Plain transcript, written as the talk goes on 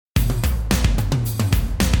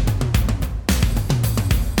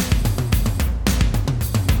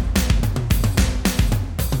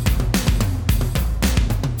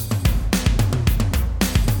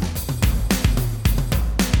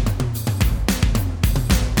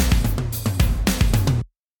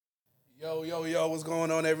Yo, what's going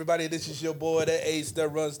on, everybody? This is your boy, the Ace that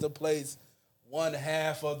runs the place. One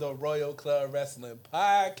half of the Royal Club Wrestling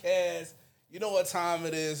Podcast. You know what time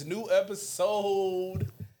it is. New episode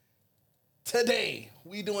today.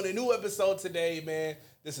 We doing a new episode today, man.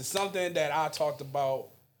 This is something that I talked about.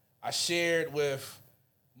 I shared with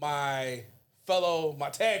my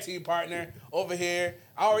tag team partner over here.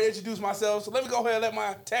 I already introduced myself, so let me go ahead and let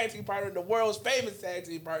my tag team partner, the world's famous tag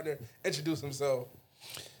team partner, introduce himself.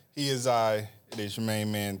 He is I. It is your main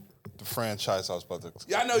man, the franchise I was about to.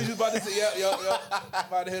 Yeah, I know you was about to say,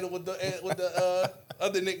 about to hit him with the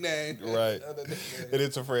other nickname. Right. It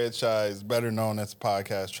is a franchise, better known as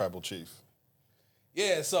podcast Tribal Chief.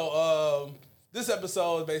 Yeah, so this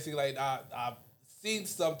episode is basically like I've seen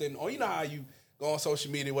something, or you know how you go on social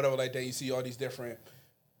media, whatever like that, you see all these different,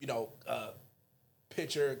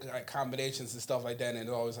 picture like combinations and stuff like that, and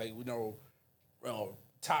it's always like,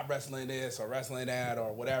 top wrestling this or wrestling that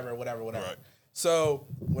or whatever. Right. So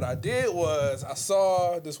what I did was I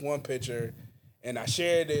saw this one picture and I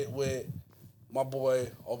shared it with my boy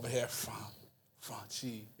over here from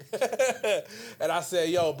Chi. And I said,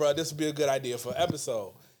 yo, bro, this would be a good idea for an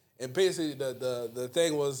episode. And basically the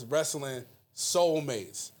thing was wrestling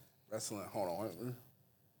soulmates. Hold on.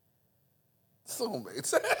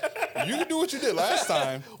 Soulmates. You can do what you did last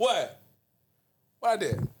time. What I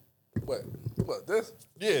did? What, this?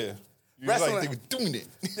 Yeah. You wrestling, like they were doing it.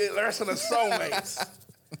 Wrestling soulmates.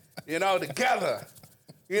 Together.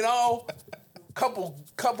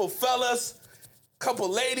 Couple fellas, couple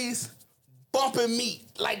ladies bumping meat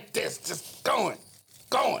like this, just going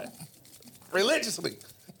religiously.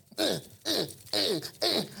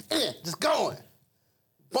 Just going.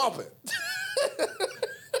 Bumping.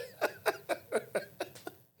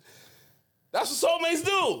 That's what soulmates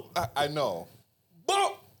do. I know.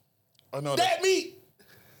 Bump. I know that meat.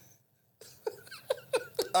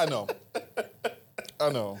 I know.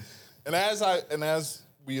 And as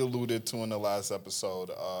we alluded to in the last episode,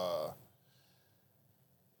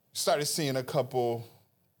 started seeing a couple,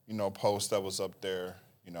 posts that was up there,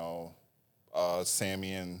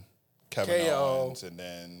 Sammy and Kevin KO, Owens, and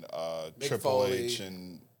then Triple H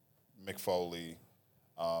and Mick Foley.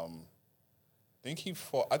 I think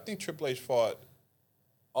Triple H fought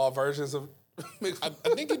all versions of Mick Foley. I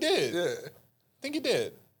think he did. Yeah. I think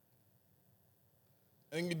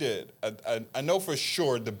he did. I know for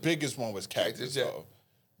sure the biggest one was Cactus, though.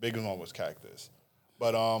 Biggest one was Cactus.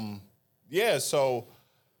 But, so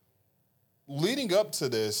leading up to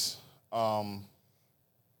this,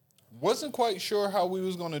 wasn't quite sure how we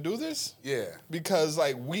was going to do this. Yeah. Because,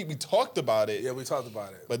 we talked about it. Yeah, we talked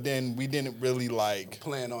about it. But then we didn't really,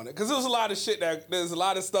 plan on it. Because there was a lot of there's a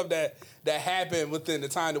lot of stuff that happened within the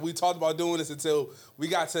time that we talked about doing this until we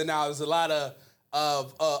got to now. There's a lot of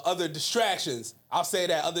other distractions. I'll say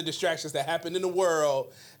that, other distractions that happened in the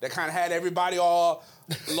world that kind of had everybody all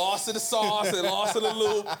lost in the sauce and lost in the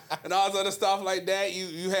loop and all this other stuff like that.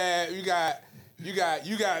 You got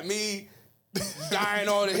me dying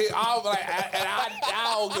on the hit.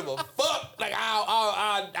 I don't give a fuck.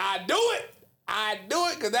 I do it. I do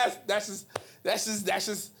it because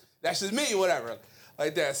that's just me. Whatever.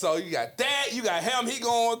 Like that. So you got that. You got him. He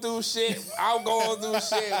going through shit. I'm going through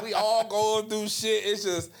shit. We all going through shit. It's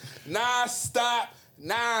just non-stop.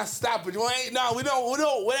 But we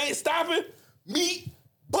ain't stopping. Meat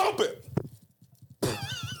bumping.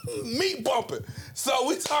 Meat bumping. So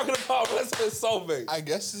we talking about wrestling soulmates. I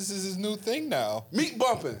guess this is his new thing now. Meat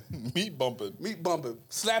bumping. Meat bumping.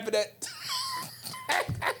 Slapping that.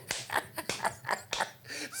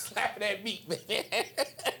 Slapping that meat, man.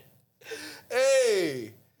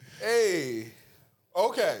 Hey.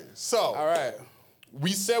 Okay, so. All right.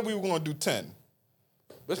 We said we were going to do 10.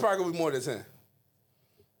 It's probably going to be more than 10.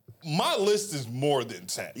 My list is more than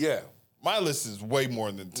 10. Yeah. My list is way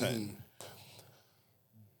more than 10.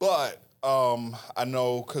 But I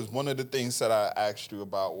know, because one of the things that I asked you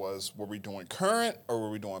about was, were we doing current or were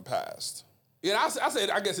we doing past? Yeah, I said,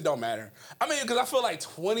 I guess it don't matter. I mean, because I feel like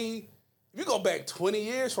 20, if you go back 20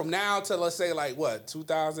 years from now to, let's say,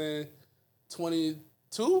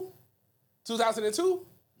 2022? 2002?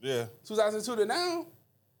 Yeah. 2002 to now?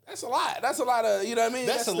 That's a lot. That's a lot of, you know what I mean?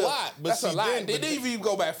 That's a lot. But that's a lot. Then if you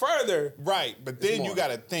go back further. Right, but then you got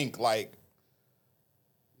to think 90s.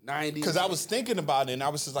 Because I was thinking about it and I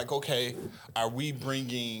was just like, okay, are we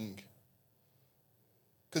bringing...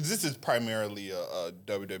 Because this is primarily a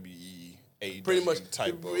WWE, AEW pretty much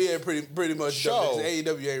type of pretty much show.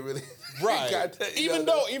 AEW ain't really... Right. Even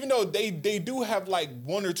though they do have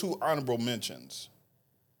one or two honorable mentions.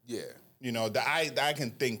 Yeah. That I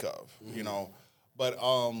can think of, But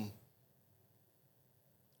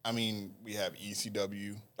I mean, we have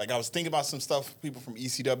ECW. Like, I was thinking about some stuff, people from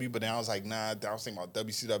ECW, but then I was like, nah, I was thinking about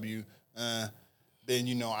WCW. Then,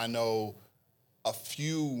 you know, I know a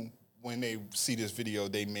few, when they see this video,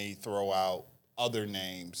 they may throw out other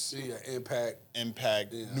names. Yeah,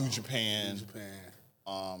 Impact, yeah. New Japan.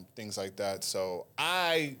 Things like that. So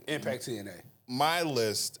Impact TNA. My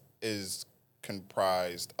list is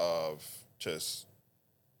comprised of just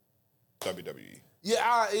WWE.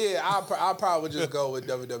 I'll probably just go with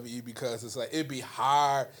WWE because it's like it'd be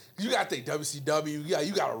hard. You got to think WCW.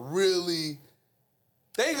 You got to really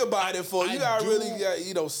think about it for. You got to really,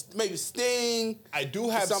 maybe Sting. I do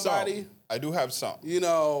have somebody. I do have some.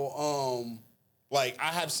 Like I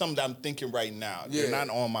have some that I'm thinking right now. Yeah. They're not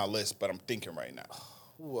on my list, but I'm thinking right now.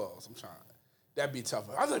 Who else? I'm trying. That'd be tough.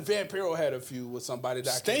 I think Vampiro had a few with somebody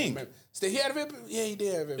that Sting. I can't remember. Sting. He had a Vampiro. Yeah, he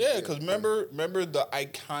did have a Vampiro. Yeah, because remember the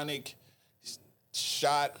iconic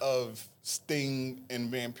shot of Sting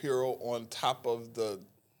and Vampiro on top of the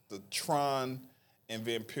Tron, and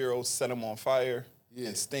Vampiro set him on fire,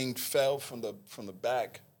 and Sting fell from the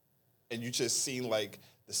back, and you just seen like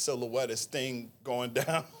the silhouette of Sting going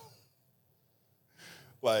down.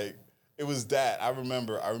 Like, it was that. I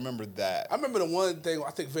remember that. I remember the one thing,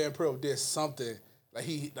 I think Vampiro did something,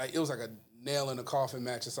 it was like a nail in the coffin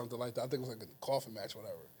match or something like that. I think it was like a coffin match or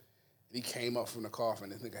whatever. And he came up from the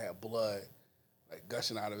coffin, and this nigga had blood, like,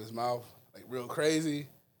 gushing out of his mouth, like, real crazy.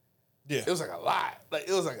 Yeah. It was like a lot.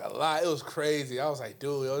 It was crazy. I was like,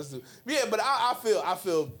 dude, let's do. Yeah, but I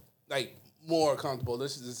feel like more comfortable.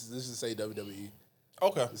 Let's just say WWE.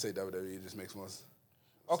 Okay. Let's say WWE. It just makes more sense.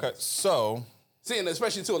 Okay, so... Seeing,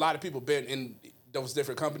 especially too, a lot of people been in those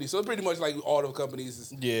different companies, so it's pretty much like all the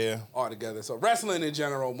companies all together. So wrestling in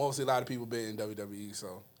general, mostly a lot of people been in WWE.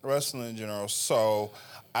 So wrestling in general. So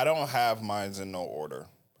I don't have mine in no order.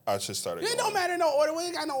 I just started. It don't matter no order. We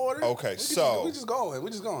ain't got no order. Okay, we just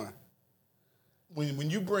going. When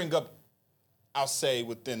you bring up, I'll say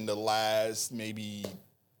within the last maybe,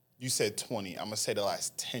 you said 20. I'm gonna say the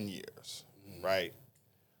last 10 years, right?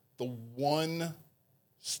 The one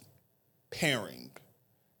pairing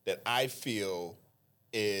that I feel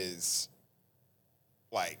is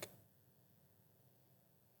like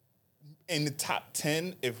in the top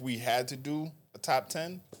 10, if we had to do a top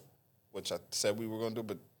 10, which I said we were going to do,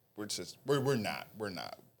 but we're not.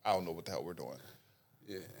 I don't know what the hell we're doing.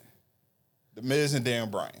 Yeah. The Miz and Dan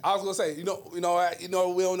Bryan. I was gonna say, we don't know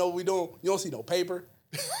what we doing. You don't see no paper.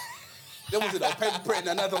 There wasn't no paper printing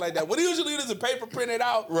or nothing like that. What usually there's a paper printed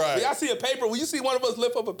out. Right. When y'all see a paper, when you see one of us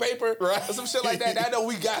lift up a paper or some shit like that, I know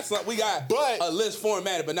we got something. We got a list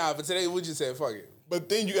formatted. But now, for today, we just said fuck it. But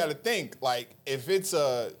then you got to think, like, if it's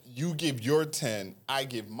you give your 10, I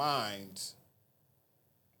give mine,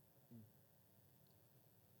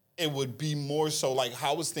 it would be more so like,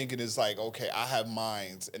 how I was thinking is like, okay, I have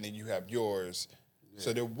mine and then you have yours. Yeah.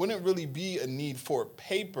 So there wouldn't really be a need for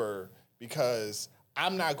paper because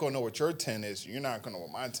I'm not going to know what your 10 is. You're not going to know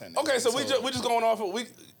what my 10 is. Okay, so we just going off of...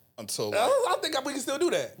 Until... I think we can still do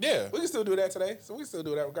that. Yeah. We can still do that today. So we can still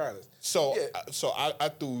do that regardless. So I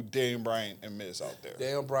threw Dan Bryan and Miz out there.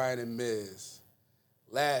 Dan Bryan and Miz.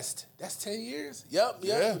 That's 10 years? Yep.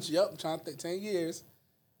 I'm trying to think. 10 years.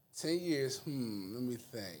 10 years. Let me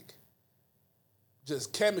think.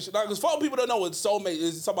 Just chemistry. Because people don't know what soulmate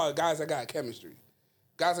is. It's about guys that got chemistry.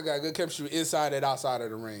 Guys that got good chemistry inside and outside of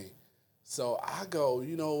the ring. So I go,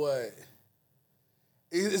 you know what?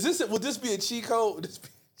 Would this be a cheat code? Would this be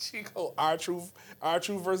a cheat code? R-Truth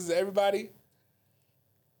versus everybody?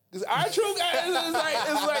 Because R-Truth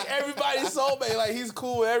it's like everybody's soulmate. Like, he's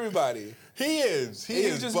cool with everybody. He is. He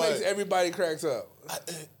just makes everybody cracks up.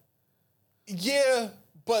 Yeah,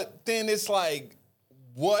 but then it's like,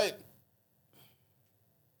 what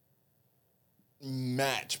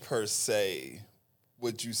match per se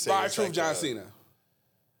would you say? R-Truth, John Cena.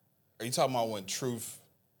 Are you talking about when Truth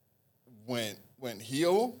went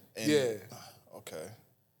heel? Yeah. Okay.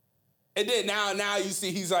 And then now you see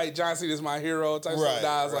he's like, John Cena's my hero type stuff.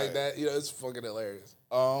 Dies like that. It's fucking hilarious.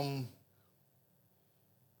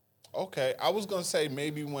 Okay. I was gonna say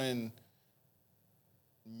maybe when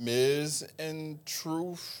Miz and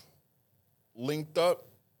Truth linked up.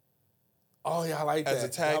 Oh yeah, I like that. As a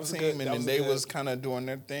tag team, and then they was kind of doing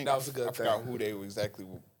their thing. That was a good thing. I forgot who they were exactly.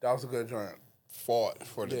 That was a good joint. Fought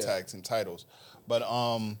for the tag team titles. But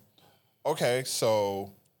okay,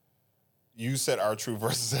 so you said R-Truth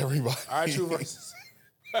versus everybody. R-Truth versus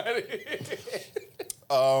everybody.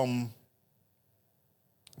 Oh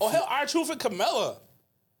hell, R-Truth and Carmella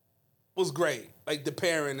was great. Like the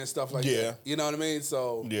pairing and stuff like that. You know what I mean?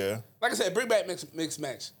 So like I said, bring back mixed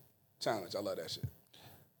match challenge. I love that shit.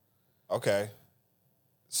 Okay.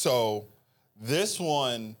 So This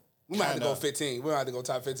one, we might have to go 15. We might have to go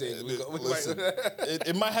top 15. Listen,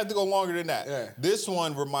 it might have to go longer than that. Yeah. This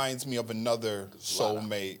one reminds me of another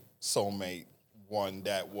soulmate one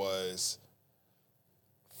that was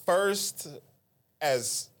first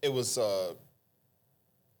as it was a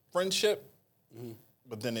friendship,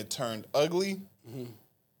 but then it turned ugly.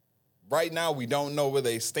 Right now, we don't know where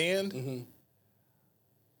they stand.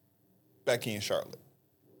 Becky and Charlotte.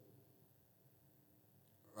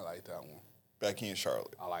 I like that one. Becky and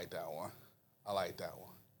Charlotte. I like that one.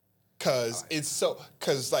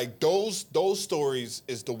 Cause like those stories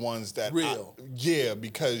is the ones that Real.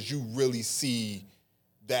 Because you really see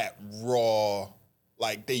that raw,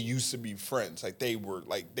 like they used to be friends. Like they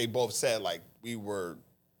both said like we were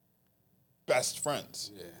best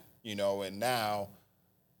friends. Yeah. You know, and now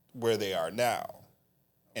where they are now.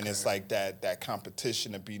 And it's like that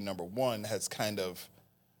competition to be number one has kind of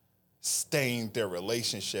stained their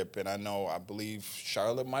relationship. And I believe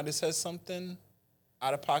Charlotte might have said something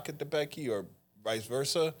out of pocket to Becky or vice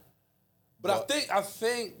versa. But I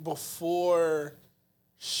think before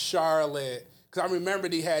Charlotte, because I remember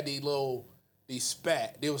they had these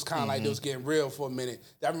spat. It was kind of like they was getting real for a minute.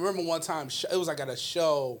 I remember one time it was like at a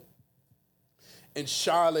show, and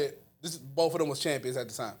Charlotte, both of them was champions at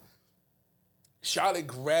the time. Charlotte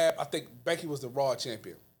grabbed, I think Becky was the Raw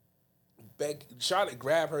champion. Charlotte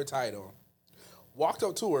grabbed her title, walked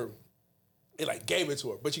up to her, and like gave it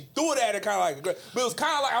to her. But she threw it at her kind of like, but it was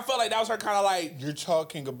kind of like, I felt like that was her kind of like. You're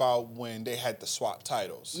talking about when they had the swap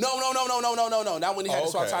titles. No. Not when they had the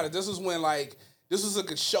swap titles. This was when like, this was like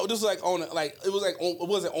a show. This was like on, like, it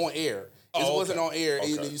wasn't on air. It wasn't on air.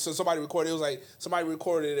 Okay. So somebody recorded. It was like somebody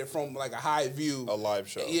recorded it from like a high view, A live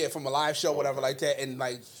show. Yeah, from a live show, whatever like that. And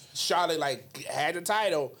like Charlotte like had the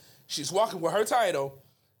title. She's walking with her title.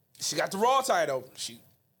 She got the Raw title.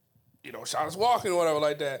 Charlotte's walking or whatever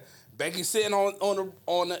like that. Becky's sitting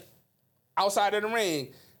on the outside of the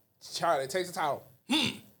ring. Charlotte takes the title,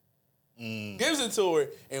 gives it to her,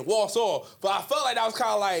 and walks off. But I felt like that was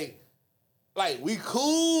kind of like we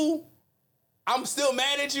cool. I'm still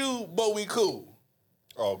mad at you, but we cool.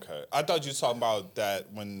 Okay. I thought you were talking about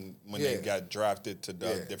that when they got drafted to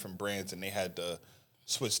the different brands and they had to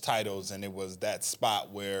switch titles, and it was that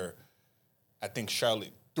spot where I think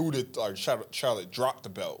Charlotte Charlotte dropped the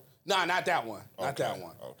belt. Nah, not that one. Not that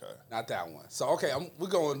one. Okay. Not that one. So okay, we're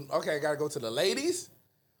going. Okay, I gotta go to the ladies.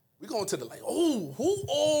 We're going to the ladies. Oh,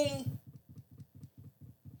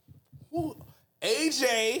 who?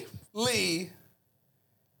 AJ Lee,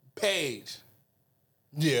 Paige.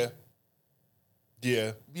 Yeah.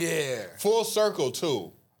 Full circle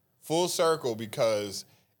too. Full circle because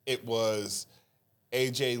it was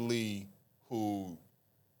AJ Lee who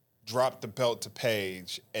dropped the belt to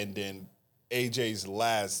Paige, and then AJ's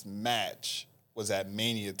last match was at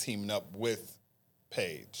Mania teaming up with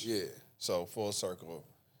Paige. Yeah. So full circle.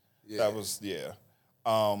 Yeah. That was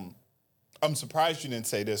I'm surprised you didn't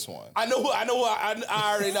say this one. I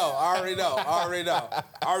already know.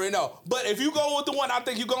 But if you go with the one I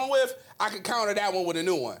think you're going with, I can counter that one with a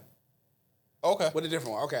new one. Okay. With a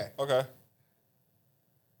different one. Okay.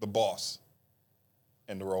 The boss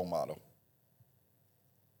and the role model.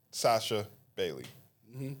 Sasha Bailey.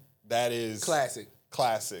 That is Classic.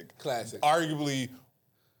 Arguably,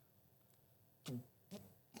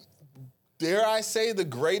 dare I say, the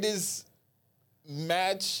greatest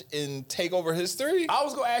match in TakeOver history? I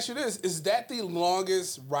was going to ask you this. Is that the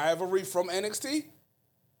longest rivalry from NXT?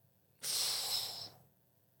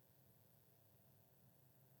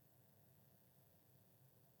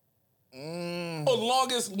 Or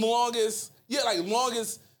longest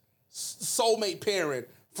soulmate pairing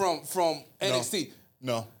from NXT?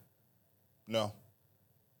 No.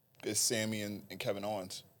 It's Sammy and Kevin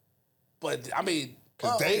Owens. But I mean,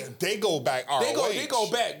 Because they go back ROH. They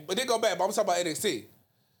go back. But I'm talking about NXT.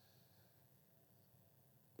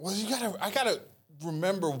 Well, I gotta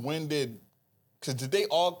remember when did they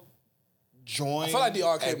all join? I feel like they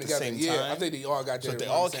all came at together. The same Yeah, time? I think they all got there. So if they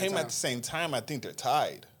all came at the same time, I think they're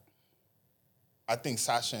tied. I think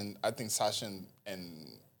Sasha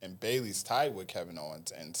and Bailey's tied with Kevin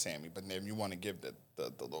Owens and Sammy. But then if you want to give the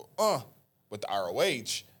little with the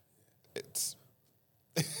ROH, it's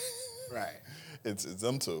right. It's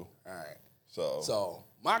them two. All right. So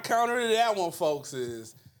my counter to that one, folks,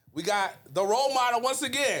 is we got the role model once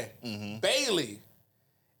again, Bailey,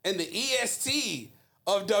 and the EST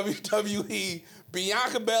of WWE,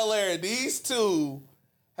 Bianca Belair. These two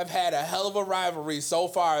have had a hell of a rivalry so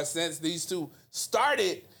far since these two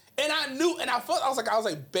started. And I was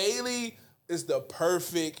like, Bailey is the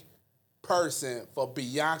perfect person for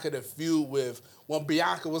Bianca to feud with when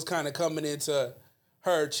Bianca was kind of coming into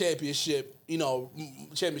her championship,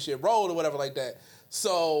 championship role or whatever like that.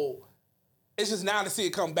 So it's just now to see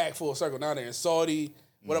it come back full circle now they're in Saudi,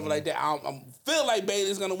 whatever like that. I feel like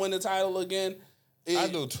Bayley's gonna win the title again. I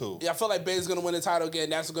do too. Yeah, I feel like Bayley's gonna win the title again.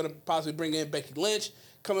 That's gonna possibly bring in Becky Lynch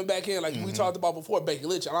coming back in, like we talked about before. Becky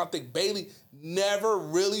Lynch. I don't think Bayley never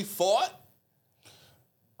really fought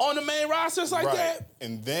on the main rosters like that.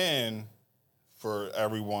 And then for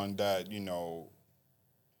everyone that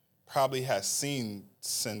probably has seen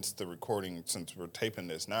since the recording, since we're taping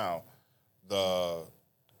this now, the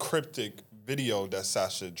cryptic video that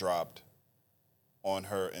Sasha dropped on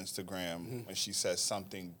her Instagram when she says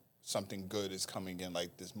something good is coming in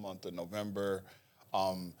like this month of November.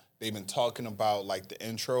 They've been talking about like the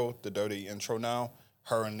intro, the dirty intro now.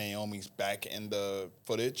 Her and Naomi's back in the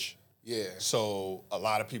footage. Yeah. So a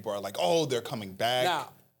lot of people are like, oh, they're coming back. Now,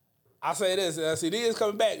 I'll say this. CD is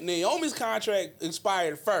coming back. Naomi's contract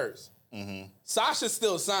expired first. Sasha's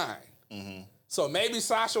still signed. So maybe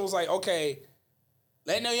Sasha was like, okay,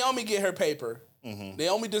 let Naomi get her paper.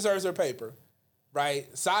 Naomi deserves her paper, right?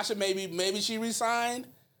 Sasha, maybe she resigned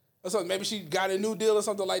or something. Maybe she got a new deal or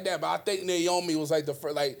something like that. But I think Naomi was like the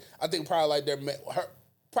first, I think probably like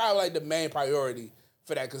the main priority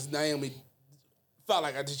for that because Naomi felt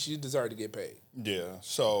like I think she deserved to get paid. Yeah.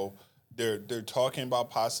 So they're talking about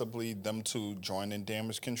possibly them two joining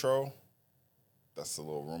Damage Control. That's a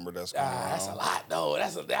little rumor that's going around. That's a lot, though.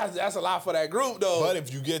 That's a lot for that group, though. But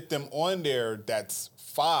if you get them on there, that's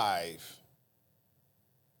 5.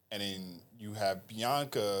 And then you have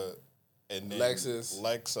Bianca and then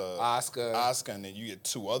Lexa, Asuka, and then you get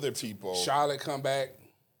 2 other people. Charlotte come back.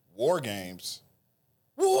 War Games.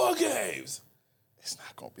 It's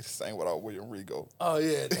not going to be the same without William Regal. Oh,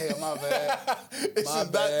 yeah. Damn, my bad. It's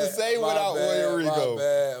just not the same without William Regal.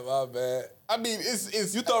 My bad. I mean,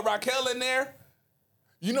 it's... You throw Raquel in there?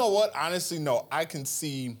 You know what? Honestly, no. I can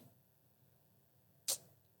see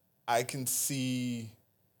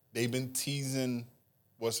they've been teasing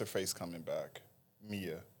what's her face coming back.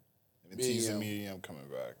 Mia. They've been teasing Mia Yim coming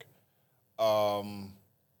back.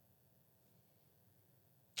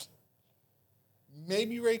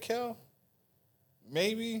 Maybe Raquel.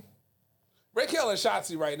 Maybe. Raquel and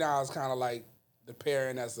Shotzi right now is kind of like the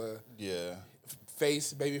pairing as a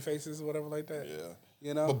baby faces or whatever like that. Yeah.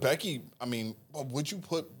 You know? But Becky, I mean, would you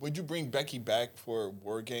bring Becky back for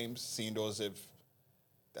War Games, seeing as if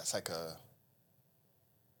that's like a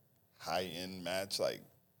high-end match? Like,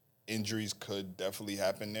 injuries could definitely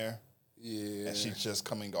happen there. Yeah. And she's just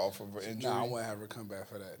coming off of her injury. Nah, I wouldn't have her come back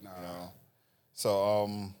for that. Nah. No. So,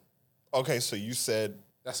 okay, so you said...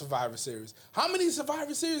 That's Survivor Series. How many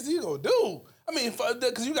Survivor Series are you going to do? I mean,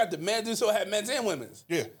 because you got the men, you still have men's and women's.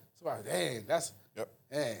 Yeah. Survivor, dang, that's... Yep.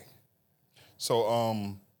 Dang.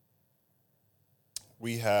 So,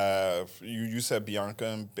 we have you said Bianca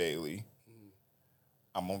and Bayley.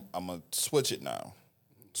 I'm gonna switch it now.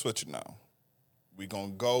 We're gonna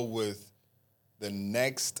go with the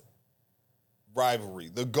next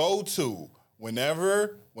rivalry, the go-to.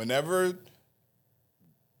 Whenever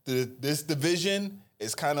this division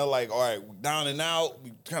is kind of like, all right, we're down and out.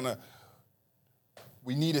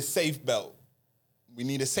 We need a safe belt. We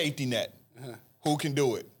need a safety net. Who can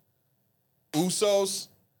do it? Usos,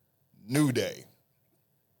 New Day.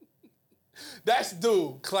 That's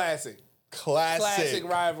classic. Classic. Classic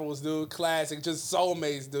rivals, dude. Classic. Just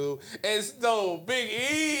soulmates, dude. And no, Big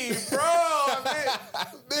E, bro. I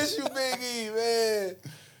miss you, Big E, man.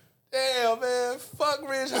 Damn, man. Fuck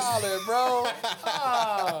Ridge Holland, bro.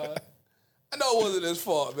 I know it wasn't his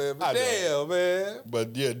fault, man, but damn, man.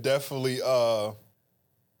 But yeah, definitely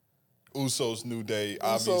Usos, New Day.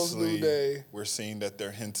 Obviously, New Day. We're seeing that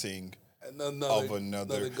they're hinting another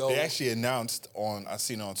They actually announced I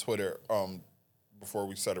seen on Twitter before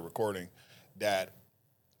we started recording that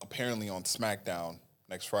apparently on SmackDown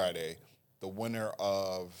next Friday, the winner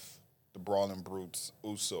of the Brawling Brutes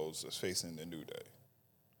Usos is facing the New Day.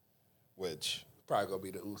 Which probably gonna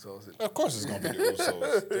be the Usos. Of course it's gonna be the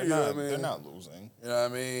Usos. They're not losing. You know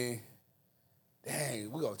what I mean?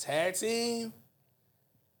 Dang, we go tag team?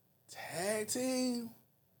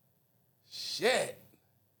 Shit.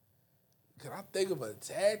 Can I think of a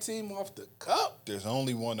tag team off the cup? There's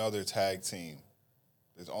only one other tag team.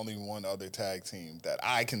 That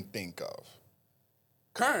I can think of.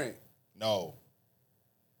 Current? No.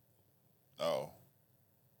 Damn.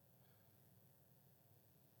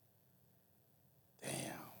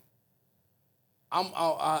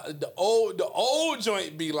 The old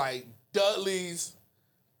joint be like Dudley's.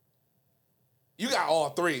 You got all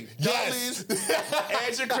 3. Yes. Dudley's,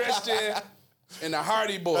 Edge and Christian, and the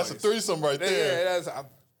Hardy Boys. That's a threesome right there. Yeah,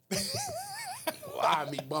 I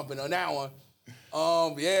be bumping on that one.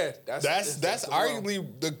 Yeah, That's the arguably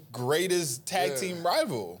the greatest tag team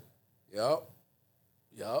rival. Yup.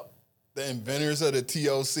 The inventors of the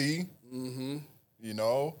TOC. Mm-hmm. You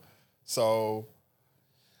know? So,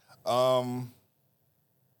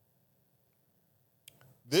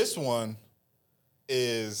 this one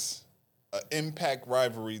is an Impact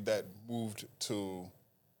rivalry that moved to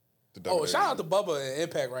the WWE. Oh, shout out to Bubba and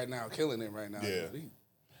Impact right now, killing it right now. Yeah.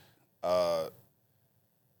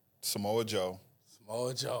 Samoa Joe.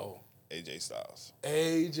 AJ Styles.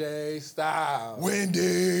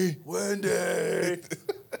 Wendy.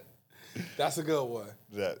 That's a good one.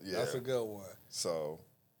 That's a good one. So,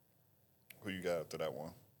 who you got after that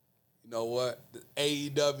one? You know what? The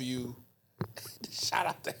AEW. Shout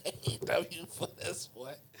out to AEW for this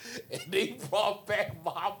one. And they brought back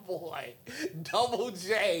my boy, Double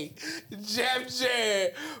J, Jeff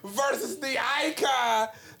Jarrett versus the Icon,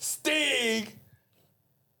 Sting.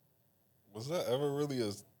 Was that ever really a...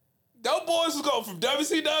 Those boys was going from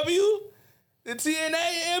WCW to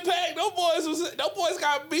TNA Impact. Those boys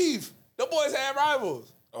got beef. Those boys had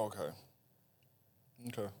rivals. Okay.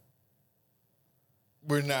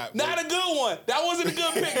 We're not a good one. That wasn't a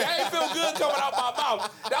good pick. That ain't feel good coming out my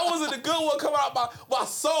mouth. That wasn't a good one coming out my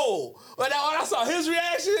soul. But now when I saw his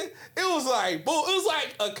reaction, it was like, boom. It was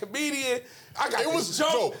like a comedian. I got this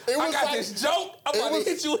joke. I'm about to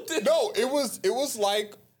hit you with this. No, it was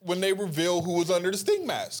like when they revealed who was under the Sting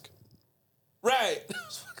mask. Right.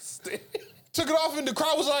 Took it off and the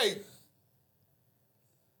crowd was like,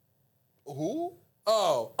 who?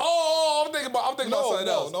 Oh, I'm thinking about something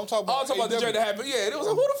else. No, I'm talking about the joint that happened. Yeah, it was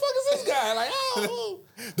like, who the fuck is this guy? Like, oh.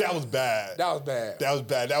 That was bad. That was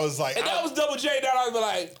bad. That was like... And that was Double J down. I was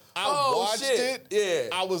like, I watched shit. it.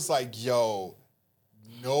 Yeah. I was like, yo,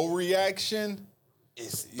 no reaction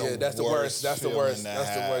is that's the worst. That's the worst.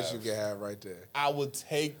 That's the worst you can have right there. I would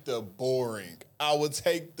take the boring. I would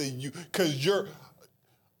take the... Because you're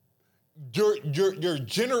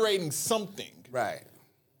generating something. Right.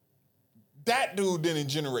 That dude didn't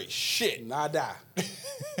generate shit. Nada,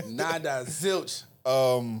 zilch.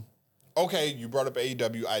 Okay, you brought up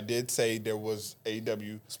AEW. I did say there was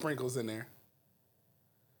AEW sprinkles in there.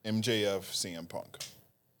 MJF, CM Punk.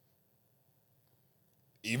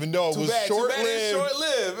 Even though it was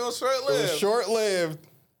short-lived. It was short-lived.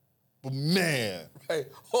 But man. Hey,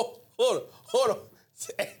 hold on.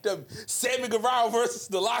 Sammy Guevara versus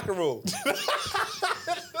the Locker Room.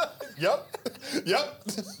 Yep.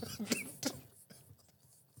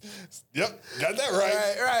 Yep, got that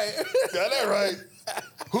right. Right. Got that right.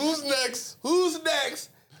 Who's next?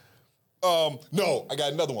 No, I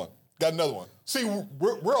got another one. See,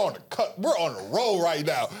 we're on a cut. We're on a roll right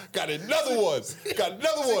now. Got another one.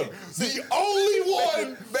 The only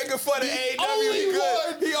one making fun of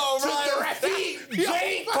AEW. He on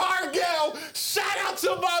Jade Cargill. Shout out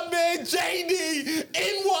to my man JD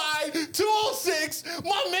NY 206.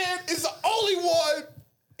 My man is the only one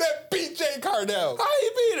that beat Jade Cargill. How he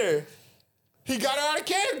beat her? He got her out of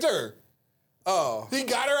character. Oh. He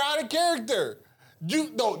got her out of character.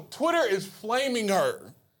 Twitter is flaming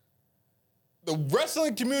her. The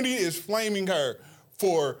wrestling community is flaming her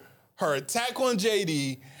for her attack on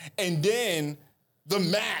JD, and then the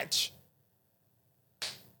match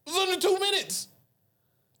was under 2 minutes.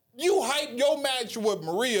 You hyped your match with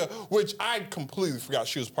Maria, which I completely forgot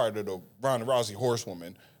she was part of the Ronda Rousey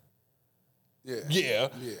Horsewoman. Yeah.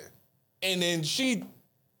 And then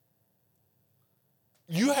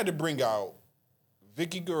you had to bring out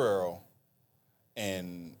Vicky Guerrero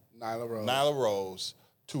and Nyla Rose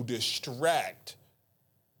to distract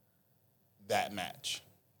that match.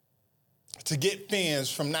 To get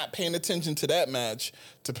fans from not paying attention to that match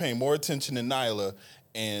to paying more attention to Nyla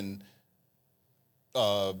and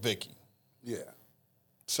Vicky. Yeah.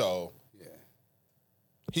 So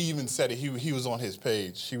he even said it. He was on his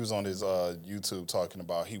page. He was on his YouTube talking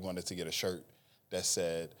about he wanted to get a shirt that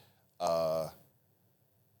said the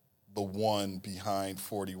one behind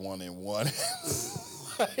 41 and 1.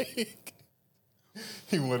 Like,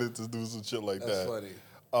 he wanted to do some shit like that. That's funny.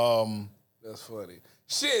 That's funny.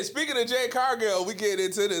 Shit, speaking of Jade Cargill, we get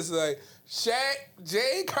into this like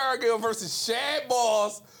Jade Cargill versus Shad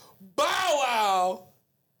Moss. Bow Wow.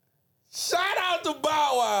 Shout out to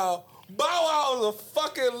Bow Wow. Bow Wow is a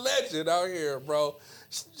fucking legend out here, bro.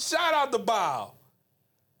 Shout out to Bow.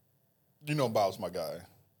 You know Bow's my guy.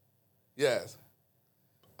 Yes.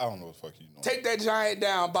 I don't know what the fuck you know. Take that giant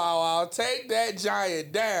down, Bow Wow. Take that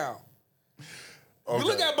giant down. Okay. You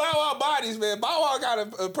look at Bow Wow bodies, man. Bow Wow got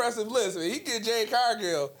an impressive list. Man. He get Jade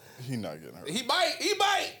Cargill. He not getting hurt. He might.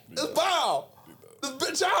 It's Bow. The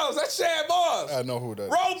Good Charles, that's Shad Moss. I know who that is.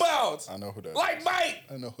 Roll bounce. I know who that is. Like Mike.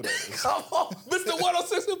 I know who that is. Come on, Mr.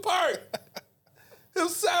 106 in Park.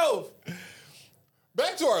 Himself.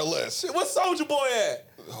 Back to our list. What's Soulja Boy at?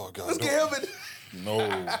 Oh, God. Let's get him in. No.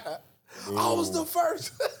 I was the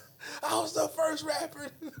first. I was the first rapper.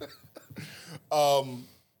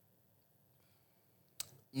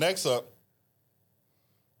 Next up,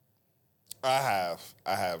 I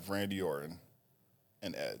have Randy Orton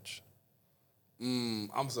and Edge.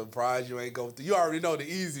 I'm surprised you ain't go through. You already know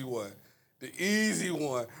the easy one. The easy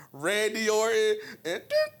one. Randy Orton and...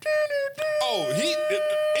 Oh,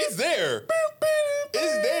 it's there.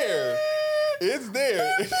 It's there. It's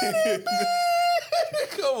there.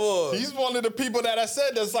 Come on. He's one of the people that I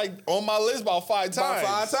said that's like on my list about 5 times.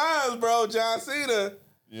 About 5 times, bro. John Cena.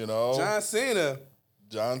 You know? John Cena.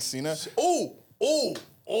 Oh,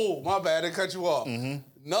 my bad. I cut you off.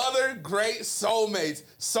 Another great soulmates.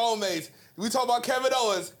 We talk about Kevin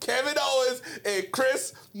Owens. Kevin Owens and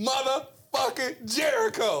Chris motherfucking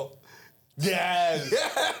Jericho. Yes.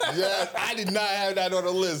 Yes. I did not have that on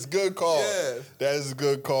the list. Good call. Yes. That is a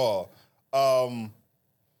good call. I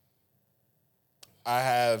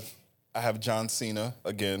have John Cena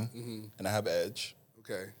again, and I have Edge.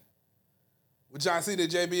 Okay. Would John Cena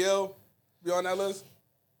and JBL be on that list?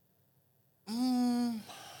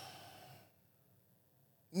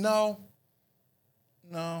 No.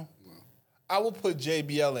 I will put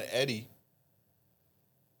JBL and Eddie.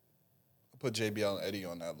 I'll put JBL and Eddie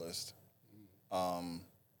on that list. Who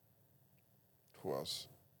else?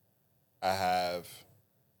 I have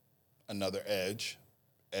another Edge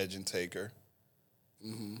and Taker.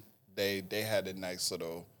 They had a nice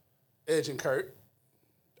little Edge and Kurt.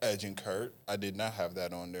 I did not have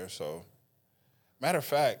that on there. So, matter of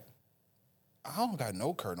fact, I don't got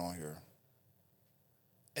no Kurt on here.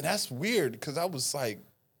 And that's weird because I was like,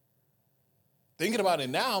 thinking about it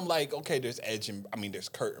now, I'm like, okay, there's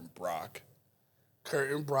Kurt and Brock.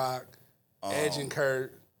 Kurt and Brock. Edge and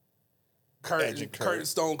Kurt. Edge and Kurt. Kurt and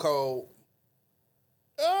Stone Cold.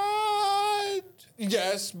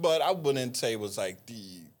 Yes, but I wouldn't say it was like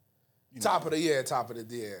the... Top of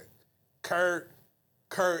the. Kurt,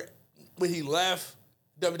 when he left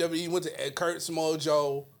WWE, went to Kurt Samoa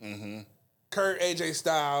Joe. Kurt AJ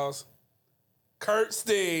Styles. Kurt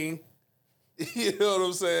Sting. You know what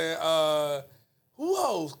I'm saying? Who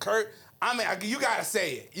else? Kurt. I mean, you gotta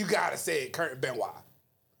say it. Kurt and Benoit.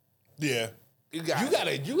 Yeah. You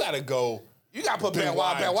gotta go. You gotta put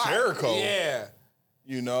Benoit. Jericho. Yeah.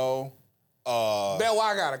 You know.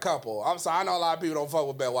 Benoit got a couple. I'm sorry, I know a lot of people don't fuck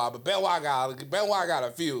with Benoit, but Benoit got a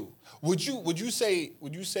few. Would you say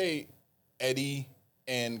Eddie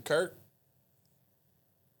and Kurt?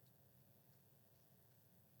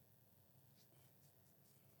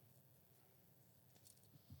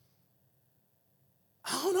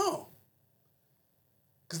 I don't know,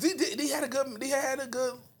 cause they had a good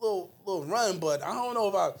little run, but I don't know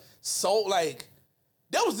about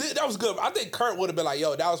that was good. I think Kurt would have been like,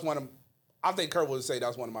 yo, that was I think Kurt would say that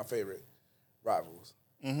was one of my favorite rivals.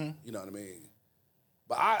 You know what I mean?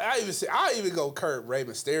 But I even go Kurt Rey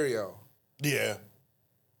Mysterio. Yeah.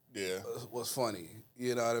 Was funny.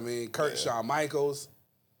 You know what I mean? Kurt Shawn Michaels.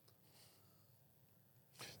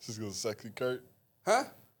 Just go sexy Kurt. Huh?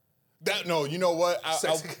 You know what?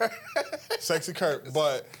 Sexy Kurt. Sexy Kurt.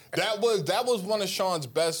 But that was one of Shawn's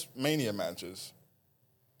best Mania matches.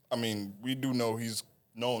 I mean, we do know he's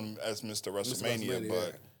known as Mr. WrestleMania,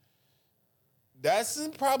 but that's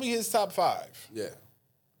probably his top 5. Yeah.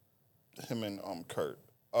 Him and Kurt.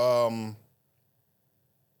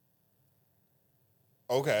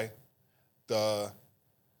 Okay.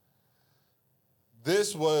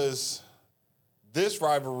 This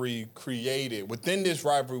rivalry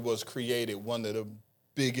was created one of the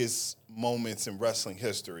biggest moments in wrestling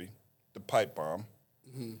history, the pipe bomb.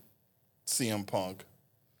 CM Punk,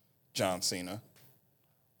 John Cena.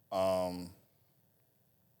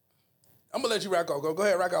 I'm gonna let you rack out. Go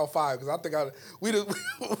ahead, rack out 5 because I think we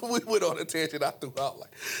went on a tangent. I threw out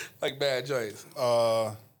like bad joints.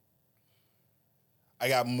 I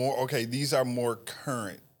got more. Okay, these are more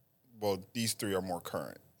current. Well, these 3 are more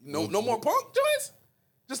current. No more Punk joints.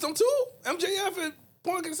 Just them 2, MJF and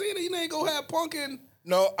Punk and Cena. You ain't gonna have Punk and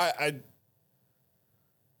no.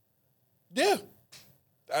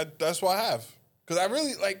 That's what I have because I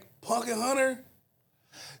really like Punk and Hunter.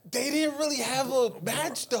 They didn't really have a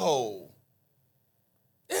match though.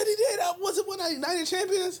 Yeah, they did. Was it when United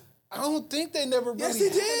Champions? I don't think they never really Yes, they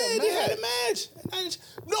did. They had a match.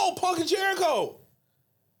 No, Punk and Jericho.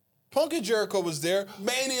 Punk and Jericho was there.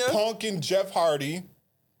 Mania. Punk and Jeff Hardy.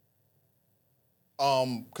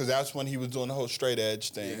 Because that's when he was doing the whole straight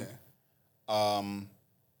edge thing. Yeah.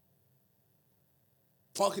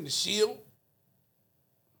 Punk in the Shield.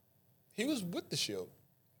 He was with the Shield.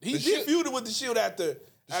 He feuded with the Shield after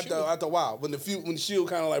a while. When the Shield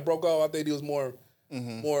kind of like broke off, I think he was more.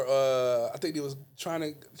 I think he was trying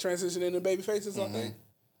to transition into babyface or something.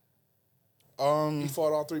 He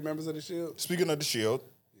fought all 3 members of the Shield. Speaking of the Shield,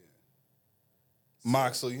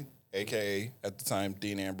 Moxley, a.k.a. at the time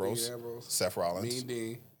Dean Ambrose, Seth Rollins. Mean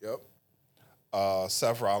Dean, yep.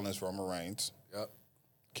 Seth Rollins, Roman Reigns. Yep.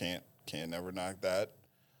 Can't never knock that.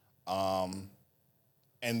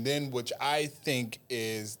 And then, which I think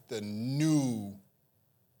is the new.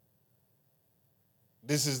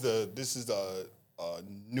 This is the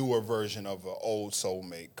newer version of an old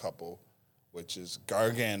soulmate couple, which is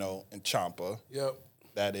Gargano and Ciampa. Yep.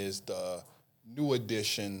 That is the new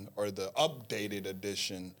edition or the updated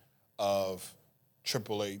edition of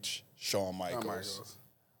Triple H, Shawn Michaels.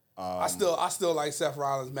 I still like Seth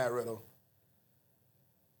Rollins, Matt Riddle.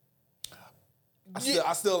 I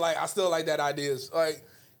still like that idea. Like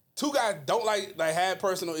 2 guys don't had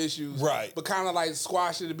personal issues, right? But kind of like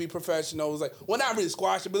squash it to be professional. It was like, well, not really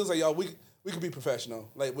squash it, but it was like, yo, we could be professional.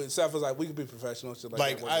 Like with Seth was like, we could be professional. Shit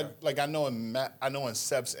I know in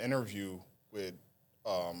Seth's interview with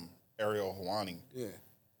Ariel Helwani, yeah,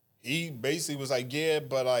 he basically was like, yeah,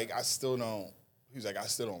 but like I still don't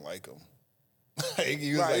like him.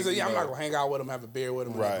 He's like, yeah, I'm not gonna hang out with him, have a beer with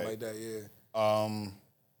him, or anything like that. Yeah.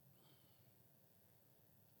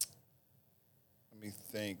 Let me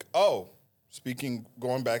think.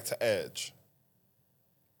 Going back to Edge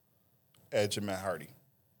and Matt Hardy.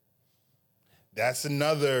 That's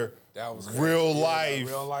another real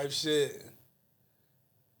life shit.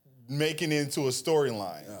 Making it into a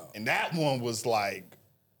storyline. Yeah. And that one was like,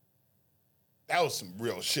 that was some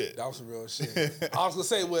real shit. That was some real shit. I was going to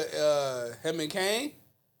say with him and Kane.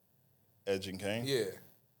 Edge and Kane? Yeah.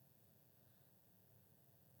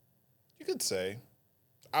 You could say.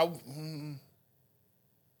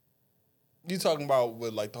 You talking about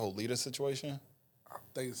with like the whole Lita situation? I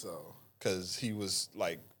think so. Because he was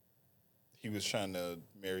trying to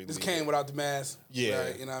marry This Lita. Kane without the mask. Yeah.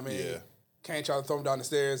 Right? You know what I mean? Yeah. Kane tried to throw him down the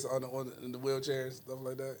stairs in the wheelchairs, stuff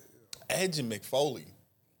like that. Edge and McFoley.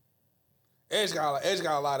 Edge got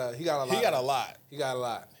a lot. He got a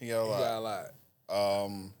lot.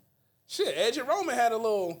 Shit, Edge and Roman had a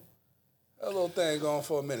little thing going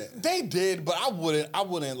for a minute. They did, but I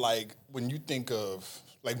wouldn't like when you think of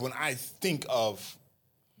when I think of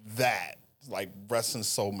that, like wrestling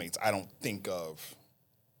soulmates, I don't think of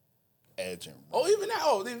Edge and Roman. Oh, even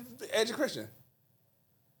now, Edge and Christian.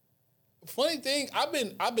 Funny thing,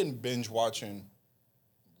 I've been binge watching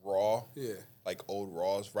Raw. Yeah. Like old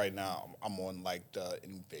Raws. Right now, I'm on like the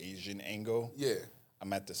invasion angle. Yeah.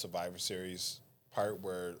 I'm at the Survivor Series part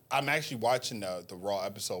where I'm actually watching the Raw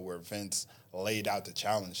episode where Vince laid out the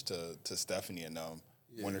challenge to Stephanie and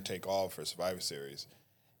winner take all for Survivor Series.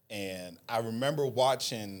 And I remember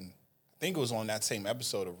watching, I think it was on that same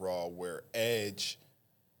episode of Raw where Edge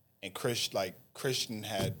and Christian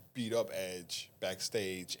had beat up Edge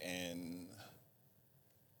backstage, and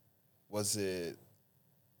was it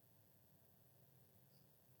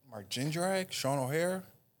Mark Jindrak, Sean O'Hare?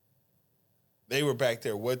 They were back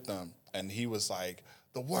there with them, and he was like,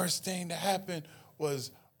 the worst thing that happened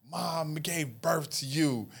was Mom gave birth to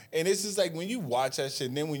you. And it's just like when you watch that shit,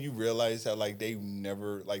 and then when you realize that like they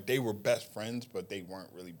never, like they were best friends, but they weren't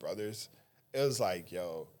really brothers, it was like,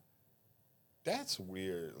 yo, that's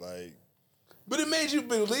weird. Like, but it made you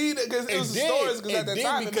believe it because it was stories. Because at the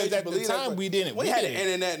time, because at the time we didn't. We had the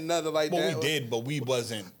internet and nothing like that. Well, we did, but we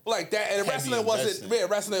wasn't like that. And wrestling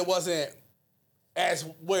wasn't as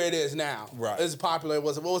where it is now. Right, as popular. It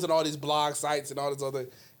wasn't all these blog sites and all this other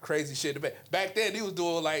crazy shit. Back then, he was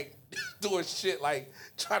doing shit like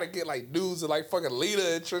trying to get like news of like fucking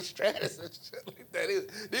Lita and Trish Stratus and shit like that.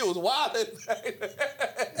 He was wild.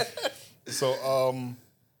 So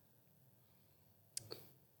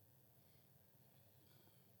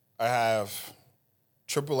I have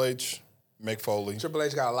Triple H, Mick Foley. Triple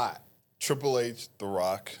H got a lot. Triple H, The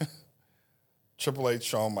Rock. Triple H,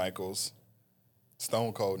 Shawn Michaels.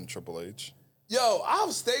 Stone Cold and Triple H. Yo, I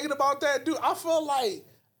was thinking about that, dude. I feel like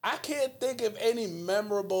I can't think of any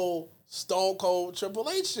memorable Stone Cold Triple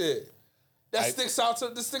H shit that sticks out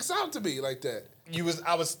to me like that. I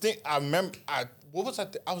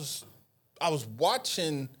was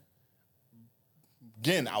watching,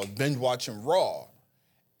 again, I was binge watching Raw.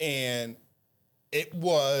 And it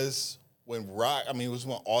was when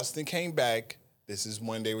Austin came back. This is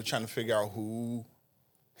when they were trying to figure out who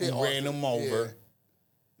ran him over. Yeah.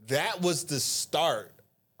 That was the start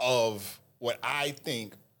of what I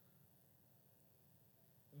think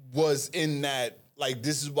was in that, like,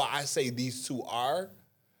 this is why I say these two are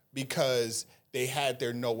because they had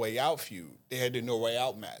their No Way Out feud. They had their No Way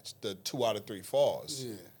Out match, the 2 out of 3 falls.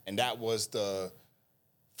 Yeah. And that was the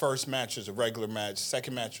first match was a regular match,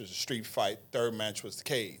 second match was a street fight, third match was the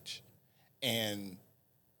cage. And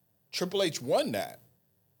Triple H won that,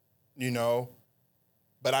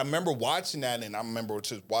 But I remember watching that, and I remember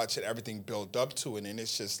just watching everything build up to it, and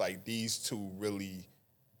it's just like these two really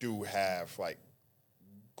do have like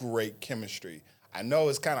great chemistry. I know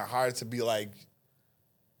it's kind of hard to be like,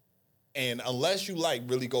 and unless you like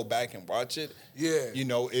really go back and watch it,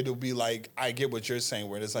 it'll be like, I get what you're saying,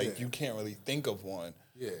 where it's like you can't really think of one.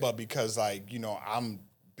 Yeah. But because like, I'm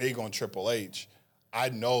big on Triple H, I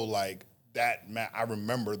know like that I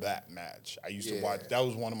remember that match. I used to watch, that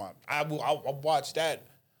was one of my, I watched that.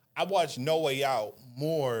 I watched No Way Out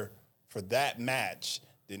more for that match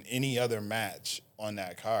than any other match on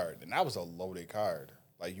that card. And that was a loaded card.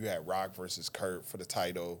 Like you had Rock versus Kurt for the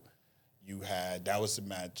title. That was the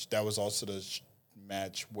match. That was also the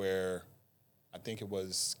match where I think it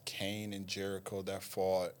was Kane and Jericho that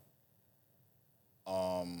fought.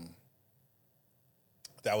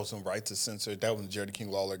 That was when Right to Censor. That was when Jerry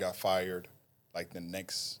King Lawler got fired. Like the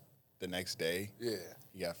next day. Yeah.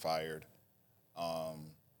 He got fired.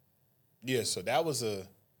 So that was a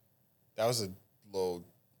little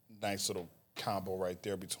nice little combo right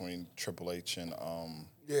there between Triple H and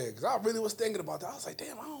Yeah, because I really was thinking about that. I was like,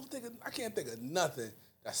 damn, I can't think of nothing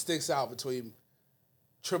that sticks out between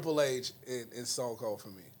Triple H and Stone Cold for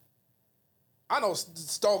me. I know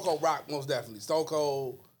Stone Cold Rock most definitely. Stone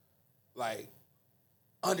Cold, like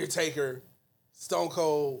Undertaker, Stone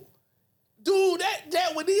Cold. Dude,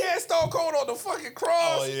 that when he had Stone Cold on the fucking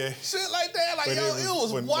cross, shit like that, like, it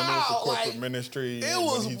was wild. When it was the corporate ministry. It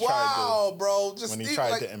was wild, bro. Just when he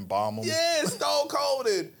tried to embalm him. Yeah, Stone Cold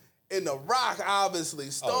and The Rock, obviously.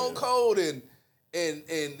 Stone Cold and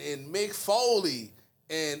Mick Foley.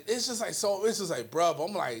 And it's just like, bro,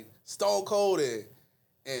 I'm like, Stone Cold and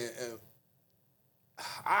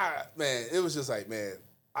it was just like, man,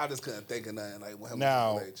 I just couldn't think of nothing like with him.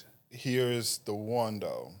 Now, here's the one,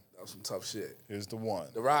 though. That was some tough shit. Here's the one.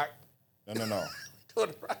 The Rock? No.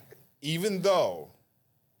 The Rock. Even though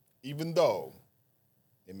they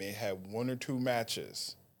may have 1 or 2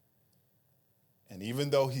 matches, and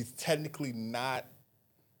even though he's technically not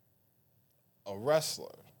a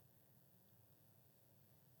wrestler,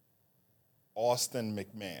 Austin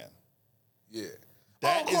McMahon. Yeah.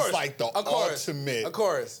 That is like the ultimate. Of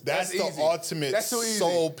course. That's the easy. ultimate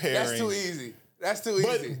soul pairing. That's too easy.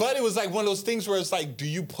 But it was like one of those things where it's like, do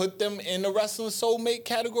you put them in the wrestling soulmate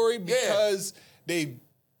category? Because they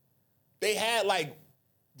had like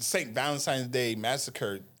the St. Valentine's Day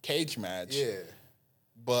Massacre cage match. Yeah.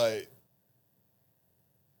 But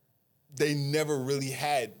they never really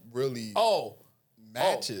had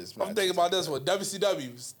matches. I'm thinking about this one.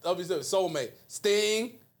 WCW soulmate.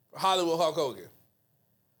 Sting, Hollywood Hulk Hogan.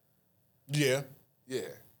 Yeah. Yeah.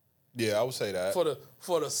 Yeah, I would say that.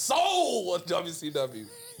 For the soul of WCW.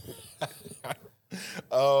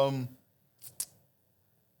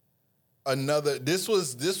 This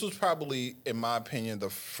was probably, in my opinion, the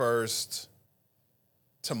first,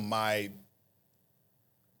 to my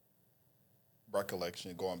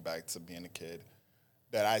recollection, going back to being a kid,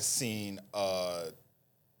 that I seen a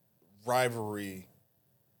rivalry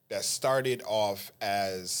that started off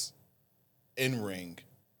as in-ring,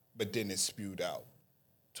 but then it spewed out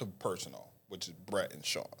to personal, which is Bret and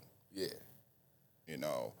Shawn. Yeah.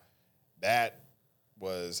 That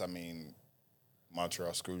was,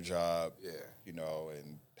 Montreal Screwjob. Yeah.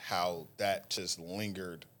 And how that just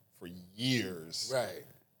lingered for years. Right.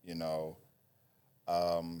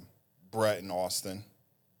 Bret and Austin.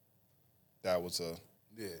 That was a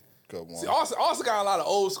good one. See, Austin got a lot of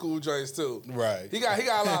old school joints too. Right. He got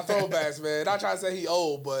a lot of throwbacks, man. Not trying to say he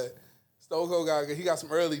old, but Stone Cold got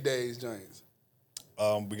some early days joints.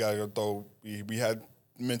 We gotta go throw. We had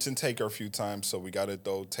mentioned Taker a few times, so we gotta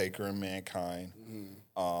throw Taker and Mankind.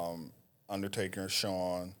 Mm-hmm. Undertaker and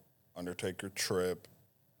Shawn. Undertaker Trip.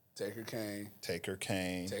 Taker Kane.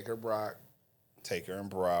 Taker Brock. Taker and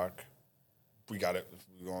Brock. We gotta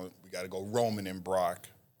go Roman and Brock.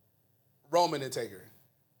 Roman and Taker.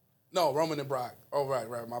 No, Roman and Brock. Oh, right.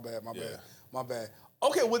 My bad.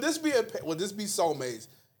 Okay, would this be soulmates,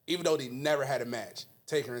 even though they never had a match?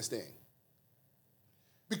 Taker and Sting.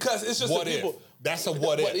 Because it's just what the people. If? That's a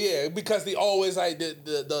what if. Yeah, because they always like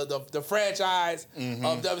the franchise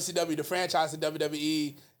of WCW, the franchise of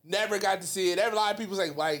WWE, never got to see it. Every lot of people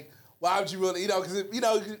say like, why would you really, because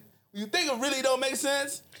you think it really don't make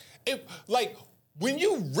sense. When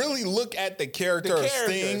you really look at the character of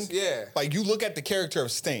Sting, like you look at the character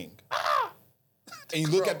of Sting, and you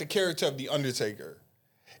look at the character of The Undertaker,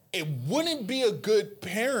 it wouldn't be a good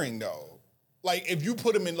pairing though. Like if you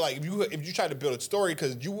put him in, like if you tried to build a story,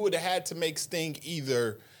 because you would have had to make Sting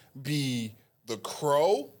either be the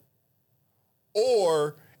Crow,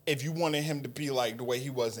 or if you wanted him to be like the way he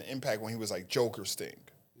was in Impact when he was like Joker Sting.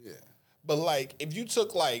 Yeah. But like if you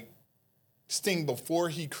took like Sting before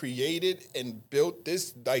he created and built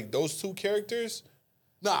this, like those two characters.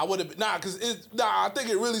 I would have because I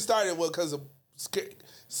think it really started because of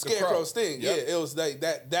Scarecrow Sting. Yep. Yeah, it was like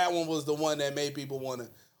that one was the one that made people want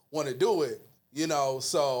to do it. You know,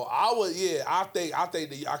 so I would I think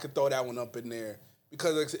that I could throw that one up in there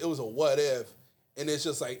because it was a what if, and it's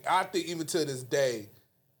just like I think even to this day,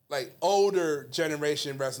 like older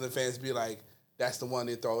generation wrestling fans be like, that's the one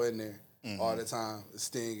they throw in there all the time,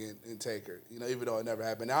 Sting and Taker. You know, even though it never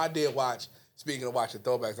happened. Now I did watch. Speaking of watching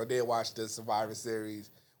throwbacks, I did watch the Survivor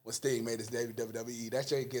Series when Sting made his debut WWE. That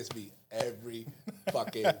shit gets me every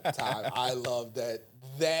fucking time. I love that.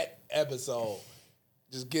 That episode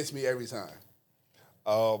just gets me every time.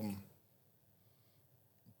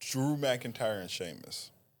 Drew McIntyre and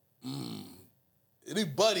Sheamus. These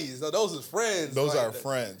buddies, those are friends. Those like, are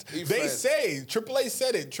friends. They friends. say, Triple H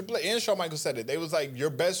said it, Triple H and Shawn Michaels said it. They was like,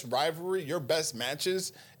 your best rivalry, your best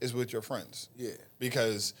matches is with your friends. Yeah.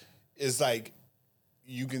 Because it's like,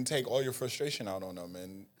 you can take all your frustration out on them,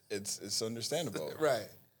 and it's understandable. Right.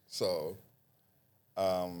 So,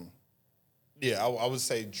 yeah, I would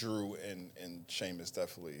say Drew and Sheamus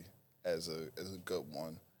definitely as a good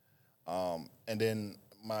one. And then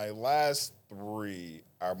my last three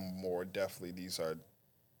are more definitely, these are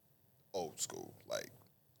old school, like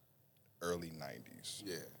early 90s.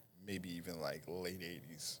 Yeah. Maybe even like late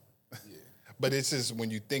 80s. Yeah. But it's just when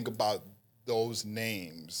you think about those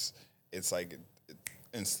names, it's like it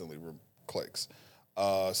instantly clicks.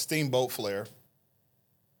 Steamboat Flair.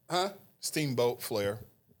 Huh? Steamboat Flair.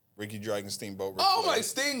 Ricky Dragon Steamboat. Ric Oh, Flair. like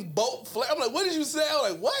Steamboat Flair. I'm like, what did you say?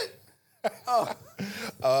 I'm like, what?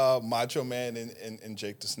 Macho Man and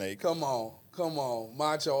Jake the Snake. Come on.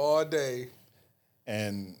 Macho all day.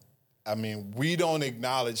 And, I mean, we don't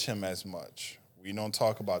acknowledge him as much. We don't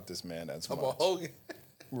talk about this man as much. About Hogan.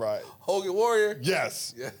 Right. Hogan Warrior.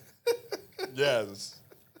 Yes. Yeah. Yes.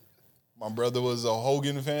 My brother was a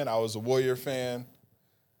Hogan fan. I was a Warrior fan.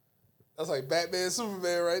 That's like Batman,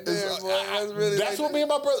 Superman right there, It's- boy. That's really that's like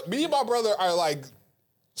what me and my brother are like,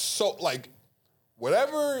 so like,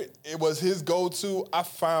 whatever it was his go-to, I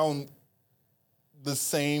found the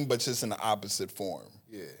same, but just in the opposite form.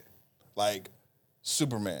 Yeah. Like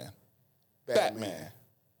Superman, Batman,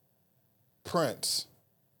 Prince,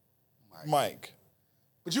 Mike.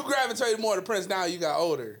 But you gravitated more to Prince now you got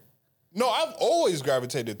older. No, I've always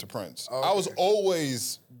gravitated to Prince. Okay. I was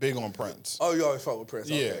always big on Prince. Oh, you always fuck with Prince.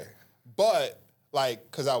 Yeah. Okay. But,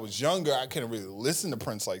 like, because I was younger, I couldn't really listen to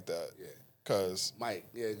Prince like that. Yeah. Because... Mike,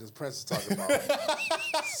 yeah, because Prince was talking about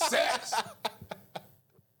sex.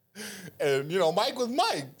 And, you know, Mike was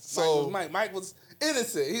Mike. So... Mike was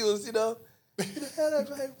innocent. He was, hello,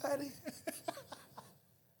 everybody.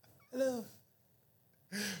 Hello.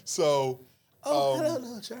 So... Hello,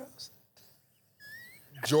 little Charles.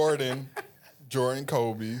 Jordan,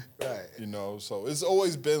 Kobe. Right. You know, so it's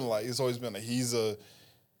always been like he's a...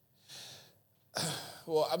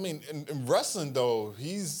 Well, I mean, in wrestling, though,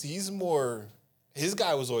 he's more... His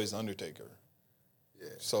guy was always Undertaker. Yeah.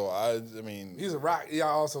 So, I mean... He's a rock. Y'all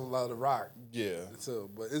also love the rock. Yeah. Too.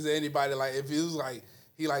 But is there anybody, like, if it was like,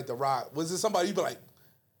 he liked the rock, was it somebody you'd be like,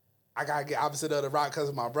 I gotta get opposite of the rock because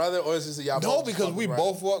of my brother, or is this y'all No, both because fuck we with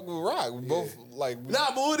both fuck with rock. We both, like...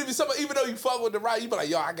 Nah, but would it be somebody, even though you fuck with the rock, you'd be like,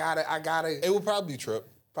 yo, I got it. It would probably be Trip.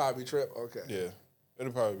 Probably Trip, okay. Yeah.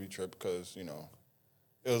 It'd probably be Trip because, you know,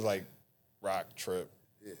 it was like Rock, Trip,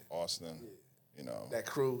 Austin, you know. That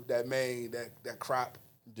crew, that main, that crop.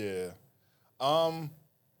 Yeah. I'm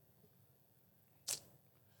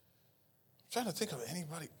trying to think of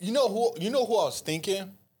anybody. You know who I was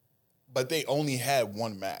thinking? But they only had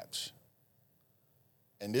one match.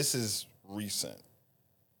 And this is recent.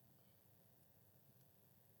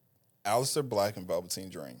 Aleister Black and Velveteen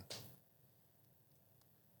Dream.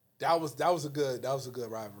 That was a good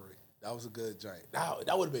rivalry. That was a good joint.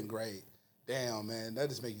 That would have been great. Damn, man. That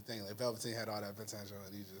just make you think like Velveteen had all that potential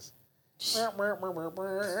and he just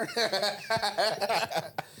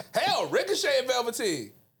hell, Ricochet and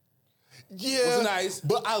Velveteen. Yeah. Was nice.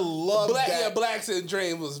 But I love Black, that. yeah, Blacks and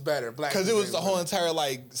Dream was better. Because it was the whole entire,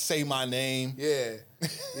 like, say my name. Yeah.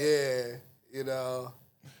 Yeah. You know.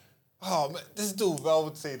 Oh, man, this dude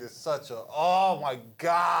Velveteen is such a... Oh, my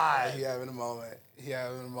God. He having a moment.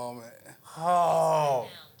 Oh.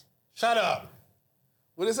 Shut up.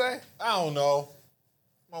 What'd it say? I don't know.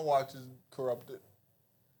 My watch is corrupted.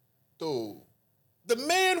 Dude. The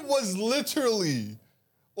man was literally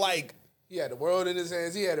like He had the world in his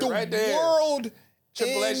hands. He had it the right there. world.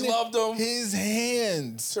 Triple H in loved him. His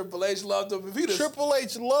hands. Triple H loved him. If he'd have- Triple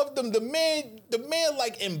H loved him. The man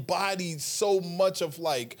like embodied so much of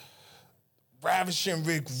like Ravishing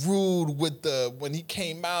Rick Rude with when he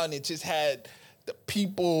came out and it just had the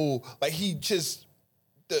people like he just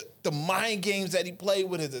the mind games that he played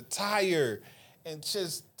with his attire and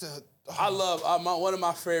just I love one of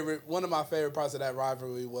my favorite parts of that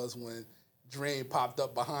rivalry was when Dream popped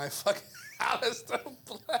up behind fucking Aleister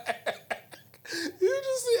Black. You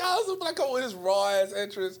just see Aleister Black come with his raw ass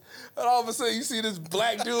entrance, and all of a sudden you see this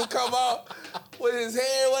black dude come out with his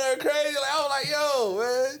hair, whatever crazy. Like, I was like, yo,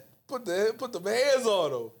 man, put the hands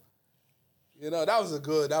on him. You know, that was a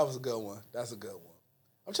good one. That's a good one.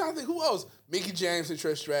 I'm trying to think who else. Mickey James and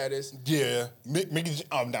Trish Stratus. yeah. Not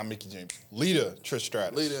Mickey James. Lita Trish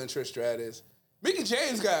Stratus. Lita and Trish Stratus. Mickey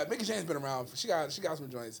James been around. She got some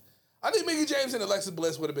joints. I think Mickey James and Alexa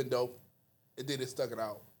Bliss would have been dope. It did. It stuck it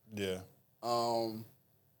out. Yeah.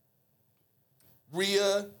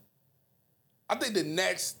 Rhea. I think the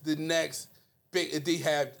next big if they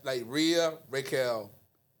had like Rhea, Raquel,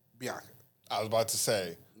 Bianca. I was about to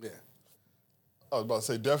say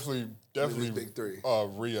definitely big three.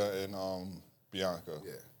 Rhea and Bianca.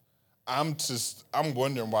 Yeah. I'm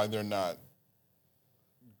wondering why they're not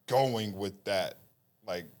going with that,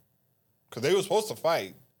 like, because they were supposed to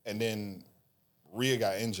fight, and then Rhea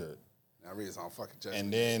got injured, Now Rhea's on fucking judgment.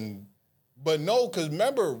 and then, but no, because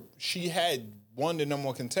remember she had won the number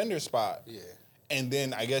one contender spot, Yeah. and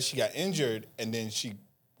then I guess she got injured, and then she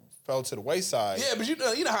fell to the wayside. Yeah, but you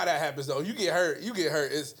know how that happens though. You get hurt.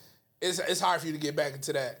 It's hard for you to get back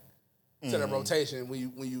into that rotation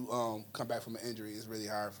when you come back from an injury. It's really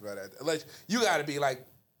hard for that. Unless you got to be like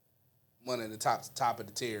one of the top of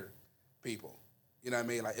the tier people. You know what I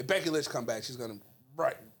mean? Like if Becky Lynch come back, she's gonna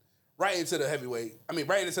right into the heavyweight. I mean,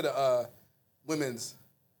 right into the women's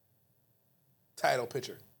title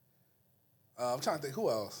picture. I'm trying to think who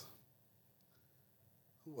else.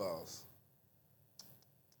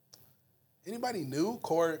 Anybody new?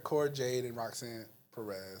 Cora Jade and Roxanne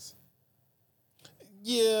Perez.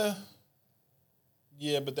 Yeah,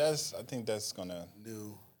 but I think that's gonna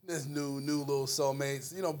New little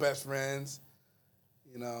soulmates. You know, best friends.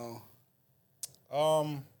 You know.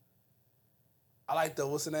 I like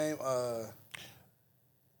what's the name?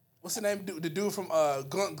 What's the name? The dude from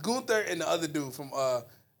Gunther and the other dude from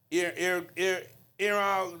Iran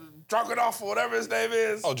Dragunov or whatever his name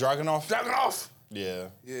is. Oh, Dragunov. Dragunov. Yeah.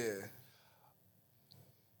 Yeah.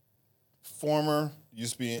 Former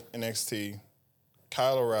used to be in NXT.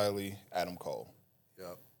 Kyle O'Reilly, Adam Cole.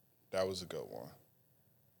 Yep. That was a good one.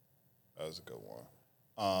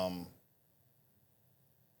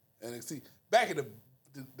 NXT back in the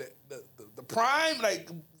prime, like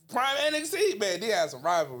prime NXT, man. They had some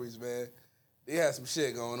rivalries, man. They had some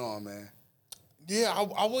shit going on, man. Yeah,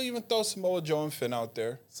 I will even throw Samoa Joe and Finn out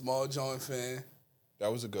there. Samoa Joe and Finn.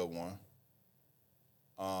 That was a good one.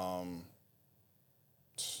 I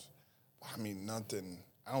mean, nothing.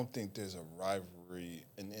 I don't think there's a rivalry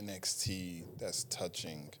in NXT that's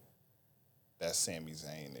touching that Sami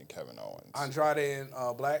Zayn and Kevin Owens. Andrade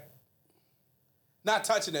and Black. Not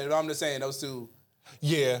touching it, but I'm just saying those two.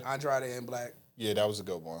 Yeah. Andrade and Black. Yeah, that was a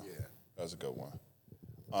good one. Yeah. That was a good one.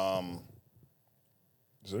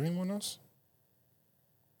 Is there anyone else?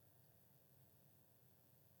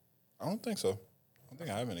 I don't think so. I don't think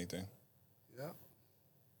I have anything. Yeah.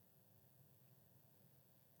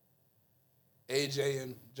 AJ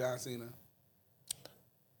and John Cena.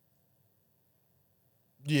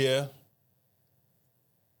 Yeah.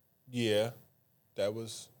 That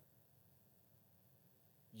was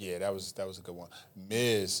a good one.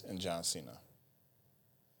 Miz and John Cena.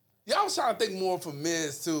 Yeah, I was trying to think more for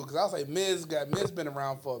Miz too, because I was like, Miz been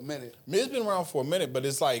around for a minute. Miz been around for a minute, but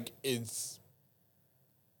it's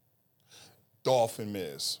Dolph and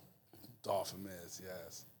Miz. Dolph and Miz,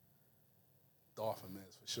 yes. Dolph and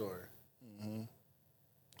Miz for sure. Mm-hmm.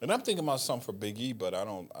 And I'm thinking about something for Big E, but I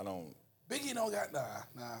don't. Big E don't got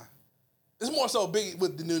nah. It's more so Big E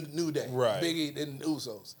with the new Day, right? Big E and the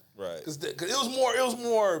Usos, right? Because it was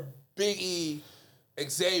more Big E,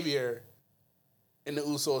 Xavier, and the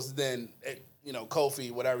Usos than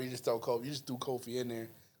Kofi, whatever. You just throw Kofi. You just threw Kofi in there.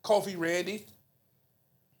 Kofi, Randy.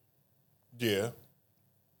 Yeah.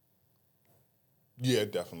 Yeah,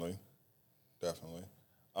 definitely.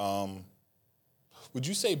 Would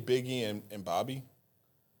you say Big E and Bobby?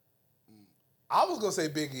 I was gonna say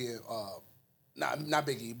Big E and not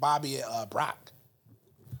Big E, Bobby and Brock.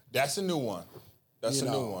 That's a new one. That's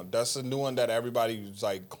a new one that everybody was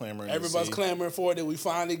like clamoring. Everybody's to see. clamoring for it. That we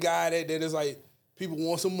finally got it. Then it's like People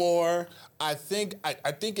want some more. I think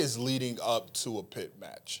it's leading up to a pit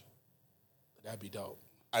match. That'd be dope.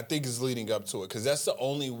 I think it's leading up to it because that's the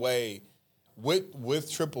only way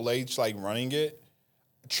with Triple H like running it.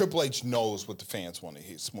 Triple H knows what the fans want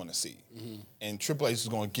to see, and Triple H is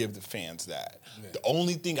going to give the fans that. Yeah. The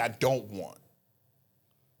only thing I don't want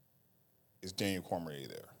is Daniel Cormier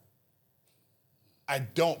there. I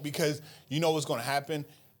don't, because you know what's going to happen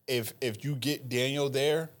if you get Daniel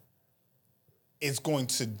there, it's going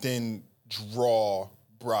to then draw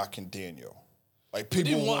Brock and Daniel. Like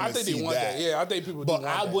people want to see that. Yeah, I think people. But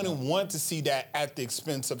I wouldn't want to see that at the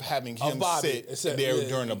expense of having him sit there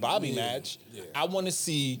during a Bobby match. Yeah. I want to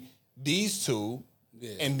see these two,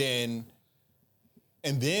 and then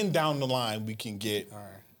down the line we can get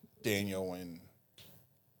Daniel and.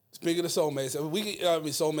 Speaking of soulmates,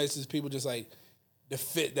 soulmates is people just like the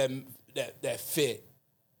fit that fit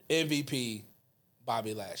MVP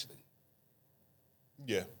Bobby Lashley.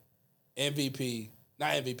 Yeah. MVP,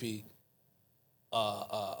 not MVP.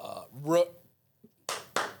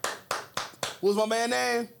 What's my man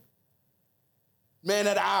name? Man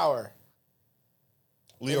of the hour.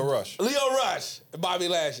 Leo Rush. Leo Rush and Bobby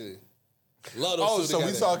Lashley. Love those two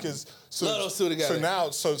together. We talking. Love those two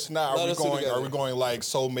together. So now are we going like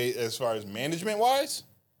soulmate as far as management wise?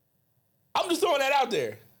 I'm just throwing that out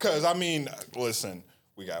there. Cause I mean, listen,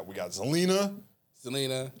 we got Zelina,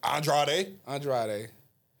 Andrade.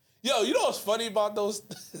 Yo, you know what's funny about those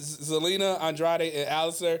Zelina, Andrade, and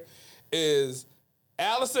Aleister is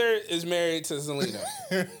Aleister is married to Zelina.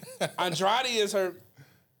 Andrade,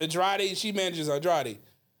 she manages Andrade.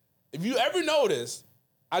 If you ever notice,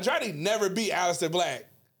 Andrade never beat Aleister Black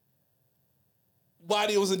while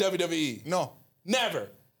he was in WWE. No. Never.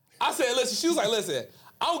 I said, listen, she was like, listen,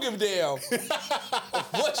 I don't give a damn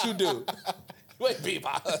what you do. You ain't beat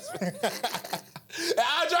my husband. And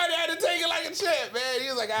Andrade had to take it like a champ, man. He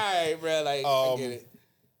was like, all right, bro, like, I get it.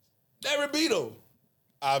 Never beat him.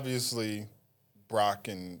 Obviously, Brock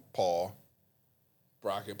and Paul.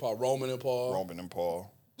 Roman and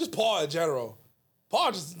Paul. Just Paul in general.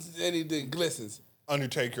 Paul just anything glistens.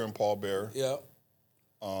 Undertaker and Paul Bearer. Yep.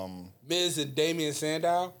 Miz and Damian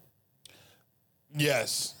Sandow.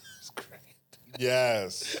 Yes. That's great.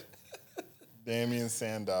 Yes. Damian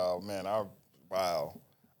Sandow. Man, wow.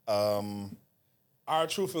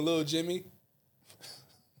 R-Truth and Lil Jimmy.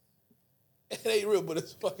 It ain't real, but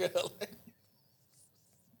it's fucking hilarious.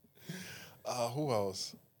 Who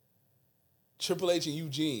else? Triple H and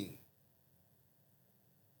Eugene.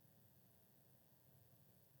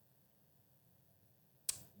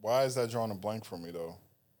 Why is that drawing a blank for me, though?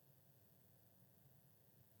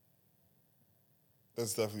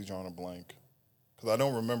 That's definitely drawing a blank. Because I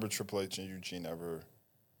don't remember Triple H and Eugene ever.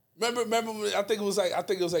 Remember? I think it was like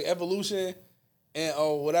Evolution, and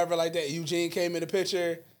whatever like that. Eugene came in the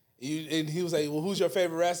picture, and he was like, "Well, who's your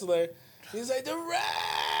favorite wrestler?" He's like, "The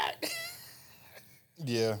Rock."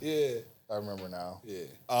 Yeah. Yeah. I remember now. Yeah.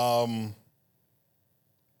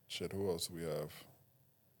 Shit. Who else do we have?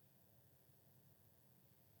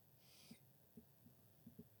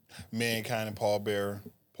 Mankind and Paul Bearer.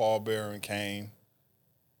 Paul Bearer and Kane.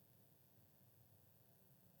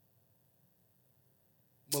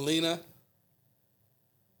 Melina,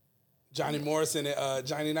 Johnny Morrison, and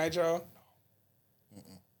Johnny Nitro.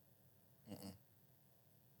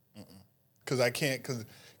 Because I can't,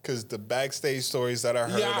 because the backstage stories that I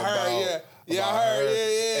heard about. I heard,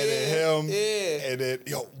 and then him, yeah. and then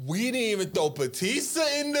we didn't even throw Batista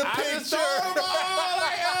in the picture.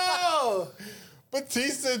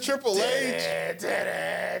 Batista and Triple H.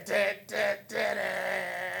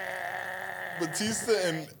 Batista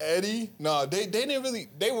and Eddie? No, they didn't really.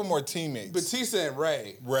 They were more teammates. Batista and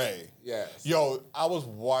Ray. Yes. Yo, I was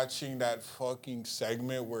watching that fucking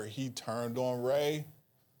segment where he turned on Ray.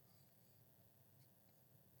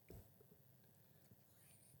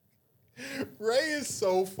 Ray is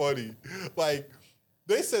so funny. Like,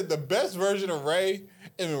 they said the best version of Ray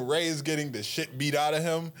is when Ray is getting the shit beat out of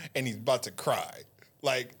him and he's about to cry.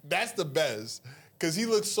 Like, that's the best. Because he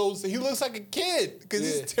looks like a kid. Because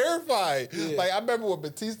he's terrified. Yeah. Like, I remember when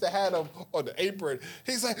Batista had him on the apron.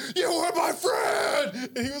 He's like, "You were my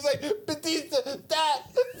friend!" And he was like, "Batista,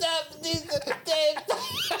 stop, Batista, stop."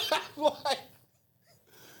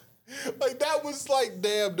 like, that was like,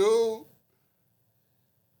 damn, dude.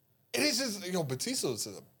 And it's just, Batista was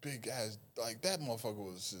a big ass, like, that motherfucker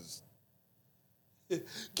was just.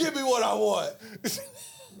 Give me what I want.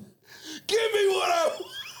 Give me what I want.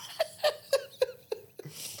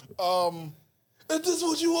 Is this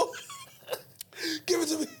what you want? Give it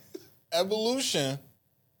to me. Evolution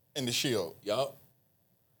and the Shield. Yup.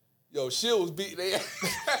 Yo, Shield was beating their ass.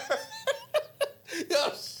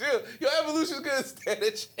 real. Your evolution's gonna stand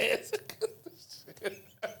a chance.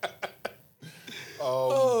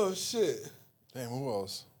 Oh shit. Damn, who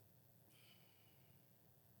else?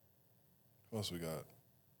 Who else we got?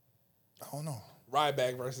 I don't know.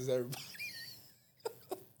 Ryback versus everybody.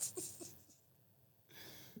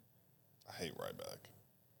 I hate Ryback.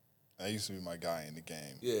 That used to be my guy in the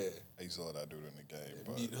game. Yeah. I used to let that dude in the game.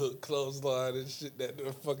 But Meat hook, clothesline, and shit. That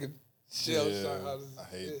fucking shell shot. I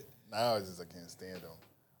hate it. Now it's just I can't stand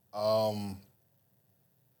him.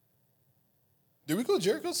 Did we go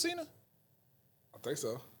Jericho Cena? I think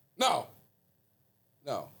so. No.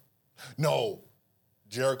 No.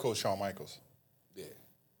 Jericho Shawn Michaels. Yeah.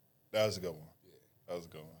 That was a good one. Yeah. That was a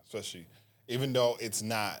good one. Especially, even though it's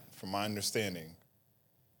not, from my understanding,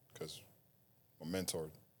 because my mentor,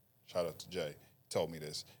 shout out to Jay, told me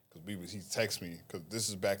this. Because he texted me, because this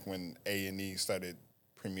is back when A&E started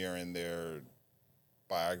premiering their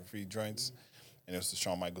biography joints, and it was the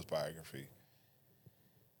Shawn Michaels biography.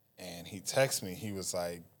 And he texted me, he was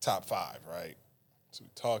like, top 5, right? So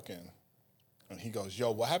we're talking, and he goes,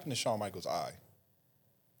 yo, what happened to Shawn Michaels' eye?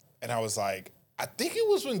 And I was like, I think it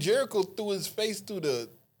was when Jericho threw his face through the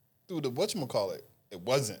whatchamacallit. It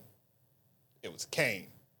wasn't. It was Kane.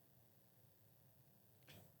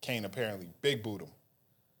 Kane apparently big booed him.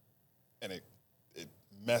 And it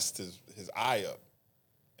messed his eye up.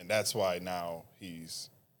 And that's why now he's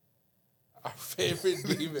our favorite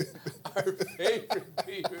demon. Our favorite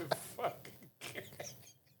demon fucking Kane.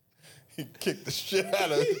 He kicked the shit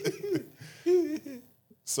out of it.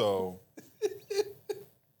 So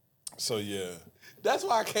yeah. That's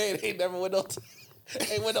why Kane ain't never win no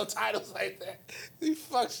titles like that. He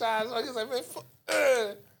fuck shots like he's like, man, fuck.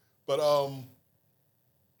 But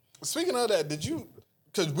speaking of that, did you?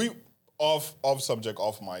 Because we off subject,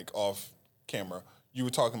 off mic, off camera. You were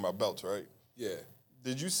talking about belts, right? Yeah.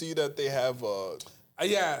 Did you see that they have?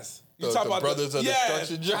 Yes. You the talk about Brothers of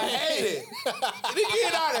Destruction I joint? hate it. They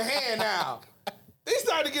getting out of hand now. They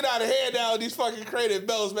starting to get out of hand now. These fucking creative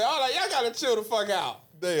belts, man. I'm like, y'all gotta chill the fuck out.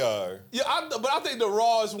 They are. Yeah, but I think the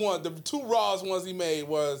rawest one, the 2 rawest ones he made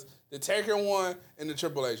was the Taker one and the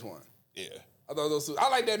Triple H one. Yeah. I thought those two. I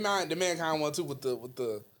like the Mankind one too with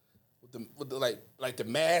the like the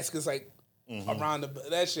mask is like around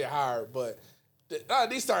that shit hard, but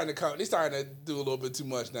they starting to come. They starting to do a little bit too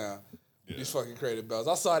much now. Yeah. These fucking creative belts.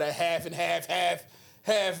 I saw that half and half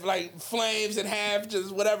like flames and half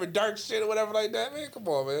just whatever dark shit or whatever like that. Man, come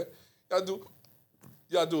on, man.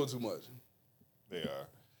 Y'all doing too much. They are.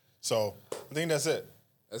 So I think that's it.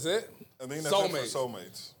 That's it. I think that's it for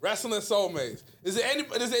Soulmates. Wrestling Soulmates. Is there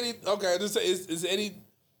any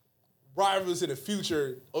rivals in the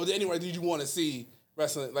future, or is there anywhere did you want to see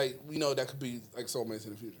wrestling? Like, we know that could be like Soulmates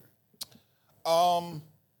in the future.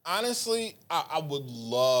 Honestly, I would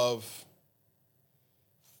love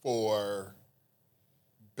for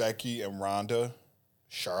Becky and Ronda,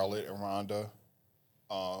 Charlotte and Ronda.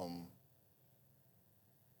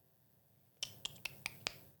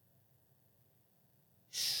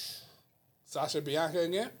 Sasha Bianca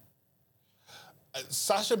again?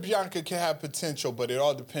 Sasha Bianca can have potential, but it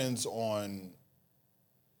all depends on.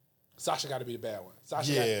 Sasha got to be the bad one.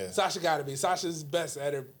 Yeah. Sasha got to be. Sasha's best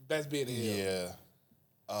at her best being a heel.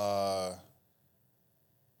 Yeah.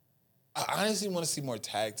 I honestly want to see more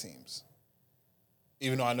tag teams.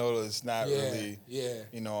 Even though I know it's not really. Yeah.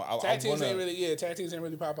 You know, tag teams ain't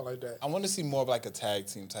really popular like that. I want to see more of like a tag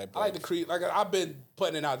team type. I like the Creed. Like, I've been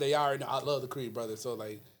putting it out there. Y'all already know I love the Creed brothers. So,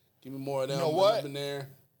 like, give me more of them. You know what? In there.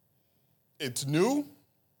 It's new.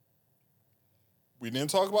 We didn't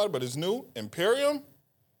talk about it, but it's new. Imperium and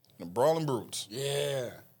the Brawling Brutes. Yeah.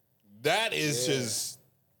 That is just.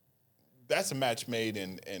 That's a match made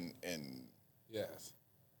in yes,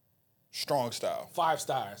 strong style. 5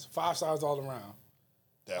 stars. 5 stars all around.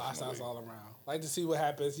 Definitely. 5 stars all around. Like to see what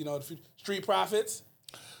happens. You know, the Street Profits.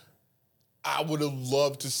 I would have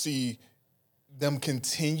loved to see them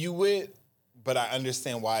continue it, but I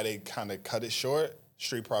understand why they kind of cut it short.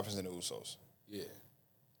 Street Profits and the Usos. Yeah.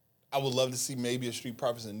 I would love to see maybe a Street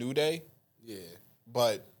Profits and New Day. Yeah.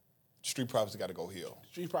 But Street Profits got to go heel.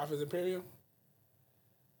 Street Profits Imperium?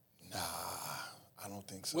 Nah, I don't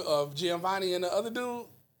think so. Of Giovanni and the other dude?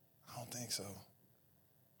 I don't think so.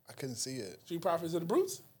 I couldn't see it. Street Profits of the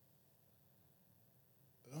Brutes?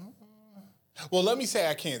 Well, let me say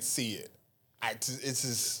I can't see it. It's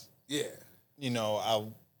just, yeah. You know,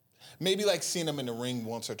 I'll maybe like seeing them in the ring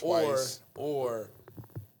once or twice. Or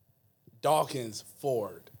Dawkins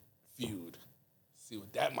Ford feud. See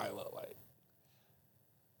what that might look like.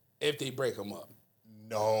 If they break them up.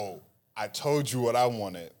 No. I told you what I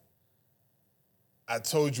wanted.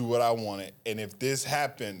 And if this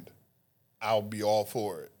happened, I'll be all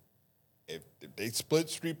for it. if they split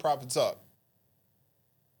Street Profits up,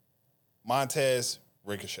 Montez,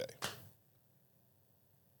 Ricochet.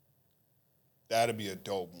 That'd be a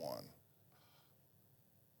dope one.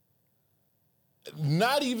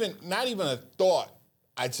 Not even a thought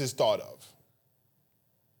I just thought of.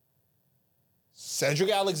 Cedric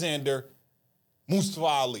Alexander, Mustafa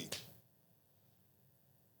Ali.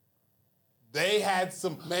 They had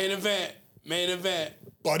some Main event.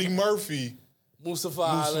 Buddy Murphy, Mustafa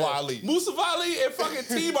Ali. Mustafa Ali and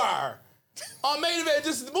fucking T-Bar. On main event,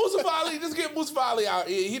 just Mustafa Ali, just get Mustafa Ali out.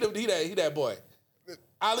 He that boy.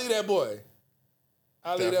 Ali that boy.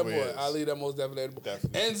 Ali Definitely that boy. is. Ali that most definitely.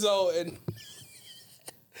 Definitely.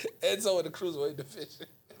 Enzo in the cruiserweight division.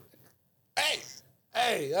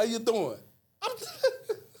 Hey, how you doing?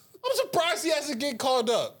 I'm surprised he hasn't get called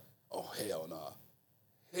up. Oh, hell no.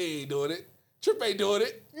 He ain't doing it. Trip ain't doing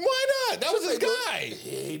it. Why not? That was his Trip ain't guy. doing it.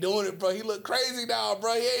 He ain't doing it, bro. He look crazy now,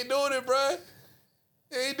 bro. He ain't doing it, bro.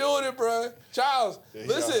 He ain't doing it, bro. Charles, Yeah, he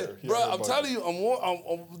listen, out here. He bro. out here I'm bugging. telling you,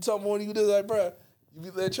 I'm telling you you do like, bro. You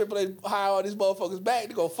be let Triple H hire all these motherfuckers back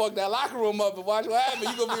to go fuck that locker room up and watch what happen.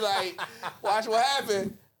 You gonna be like, watch what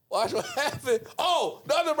happen. Watch what happen. Oh,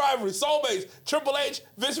 another rivalry, Soulmates, Triple H,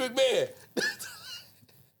 Vince McMahon.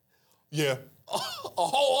 Yeah. A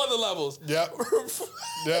whole other levels. Yep.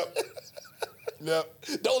 Yep.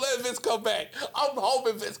 Don't let Vince come back. I'm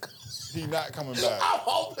hoping Vince. He not coming back. I'm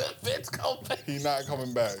hoping Vince come back. He not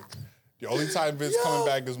coming back. The only time Vince Yo. coming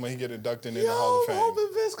back is when he get inducted in the Yo, Hall of I'm Fame. hoping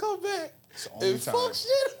Vince come back. It's the only And time. fuck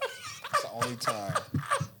shit. It's the only time.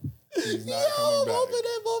 He's not Yo, coming I'm back. hoping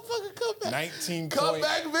that motherfucker come back. 19 Come point,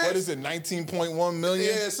 back, Vince. what is it, 19.1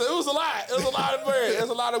 million? Yeah, so it was a lot. It was a lot of bread. It was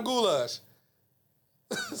a lot of goulash.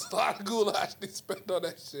 It's a lot of goulash they spent on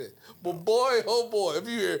that shit. But boy, oh boy, if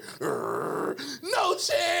you hear, no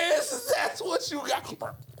chance, that's what you got.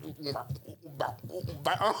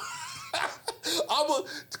 I'ma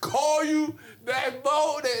call you that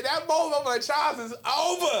moment. That moment, I'm like, Charles, it's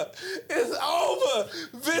over. It's over.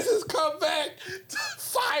 Vince has come back to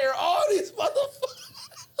fire all these motherfuckers.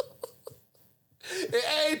 And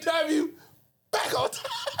AEW, back on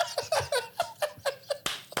time.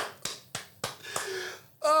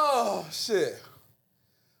 Oh, shit.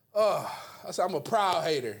 Oh, I said I'm a proud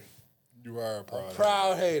hater. You are a proud.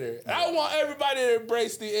 Proud hater. And I want everybody to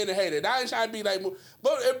embrace the inner hater. I ain't trying to be like,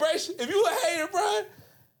 but embrace, if you a hater, bro,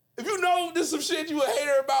 if you know there's some shit you a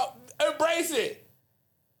hater about, embrace it.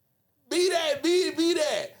 Be that, be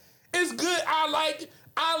that. It's good. I like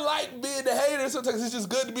being the hater sometimes. It's just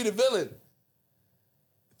good to be the villain. It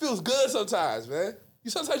feels good sometimes, man.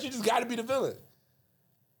 Sometimes you just gotta be the villain.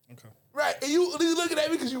 Okay. Right, and you looking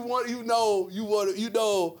at me because you know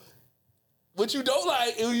what you don't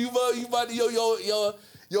like, and you about to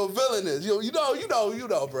your villain is. You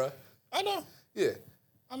know, bro. I know. Yeah,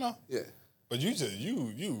 I know. yeah. But you just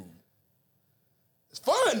you It's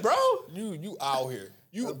fun, bro. you out here.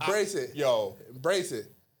 You Embrace out, it. Yo, Embrace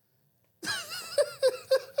it.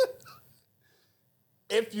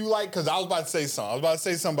 if you like, because I was about to say something, but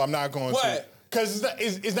I'm not going to. What? Because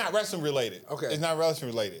it's not wrestling related. Okay. It's not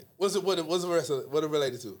wrestling related. What's the rest of it? What it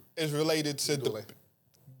related to? It's related to Do the it like-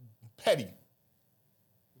 petty.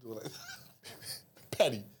 do it like-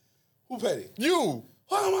 Petty. Who petty? You.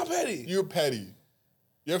 Why am I petty? You're petty.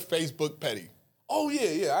 You're Facebook petty. Oh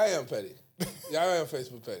yeah, I am petty. Yeah, I am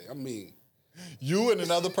Facebook petty. I'm mean. You and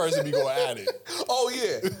another person be going at it. Oh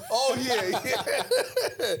yeah.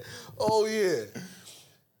 Oh yeah.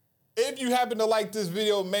 If you happen to like this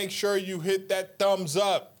video, make sure you hit that thumbs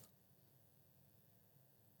up.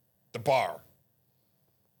 The bar.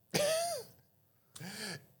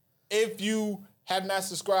 If you have not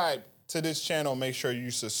subscribed to this channel, make sure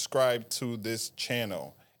you subscribe to this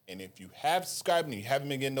channel. And if you have subscribed and you haven't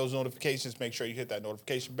been getting those notifications, make sure you hit that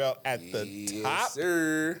notification bell at the Yes, top.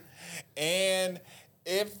 sir. And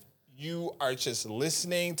if you are just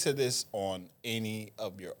listening to this on any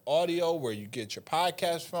of your audio where you get your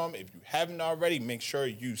podcast from, if you haven't already, make sure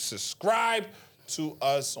you subscribe to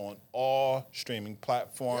us on all streaming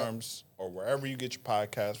platforms or wherever you get your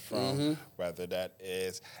podcast from, whether that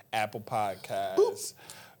is Apple Podcasts,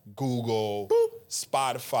 Google,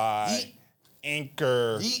 Spotify,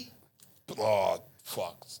 Anchor. Yeet. Oh,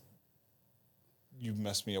 fuck. You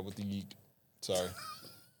messed me up with the yeet. Sorry.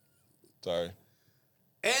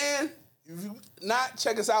 And if you not,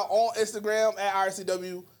 check us out on Instagram at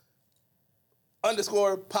RCW_podcast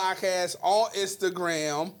on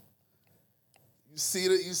Instagram. You see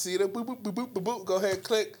the boop, boop, boop, boop, boop, boop. Go ahead,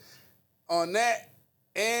 click on that.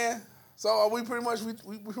 And so are we pretty much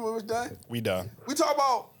done? We done. We talk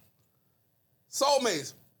about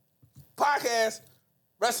soulmates, podcast,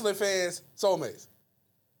 wrestling fans, soulmates.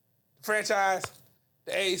 franchise,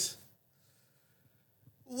 the Ace.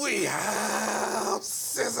 We have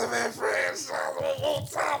Scissor Man franchise on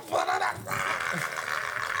top of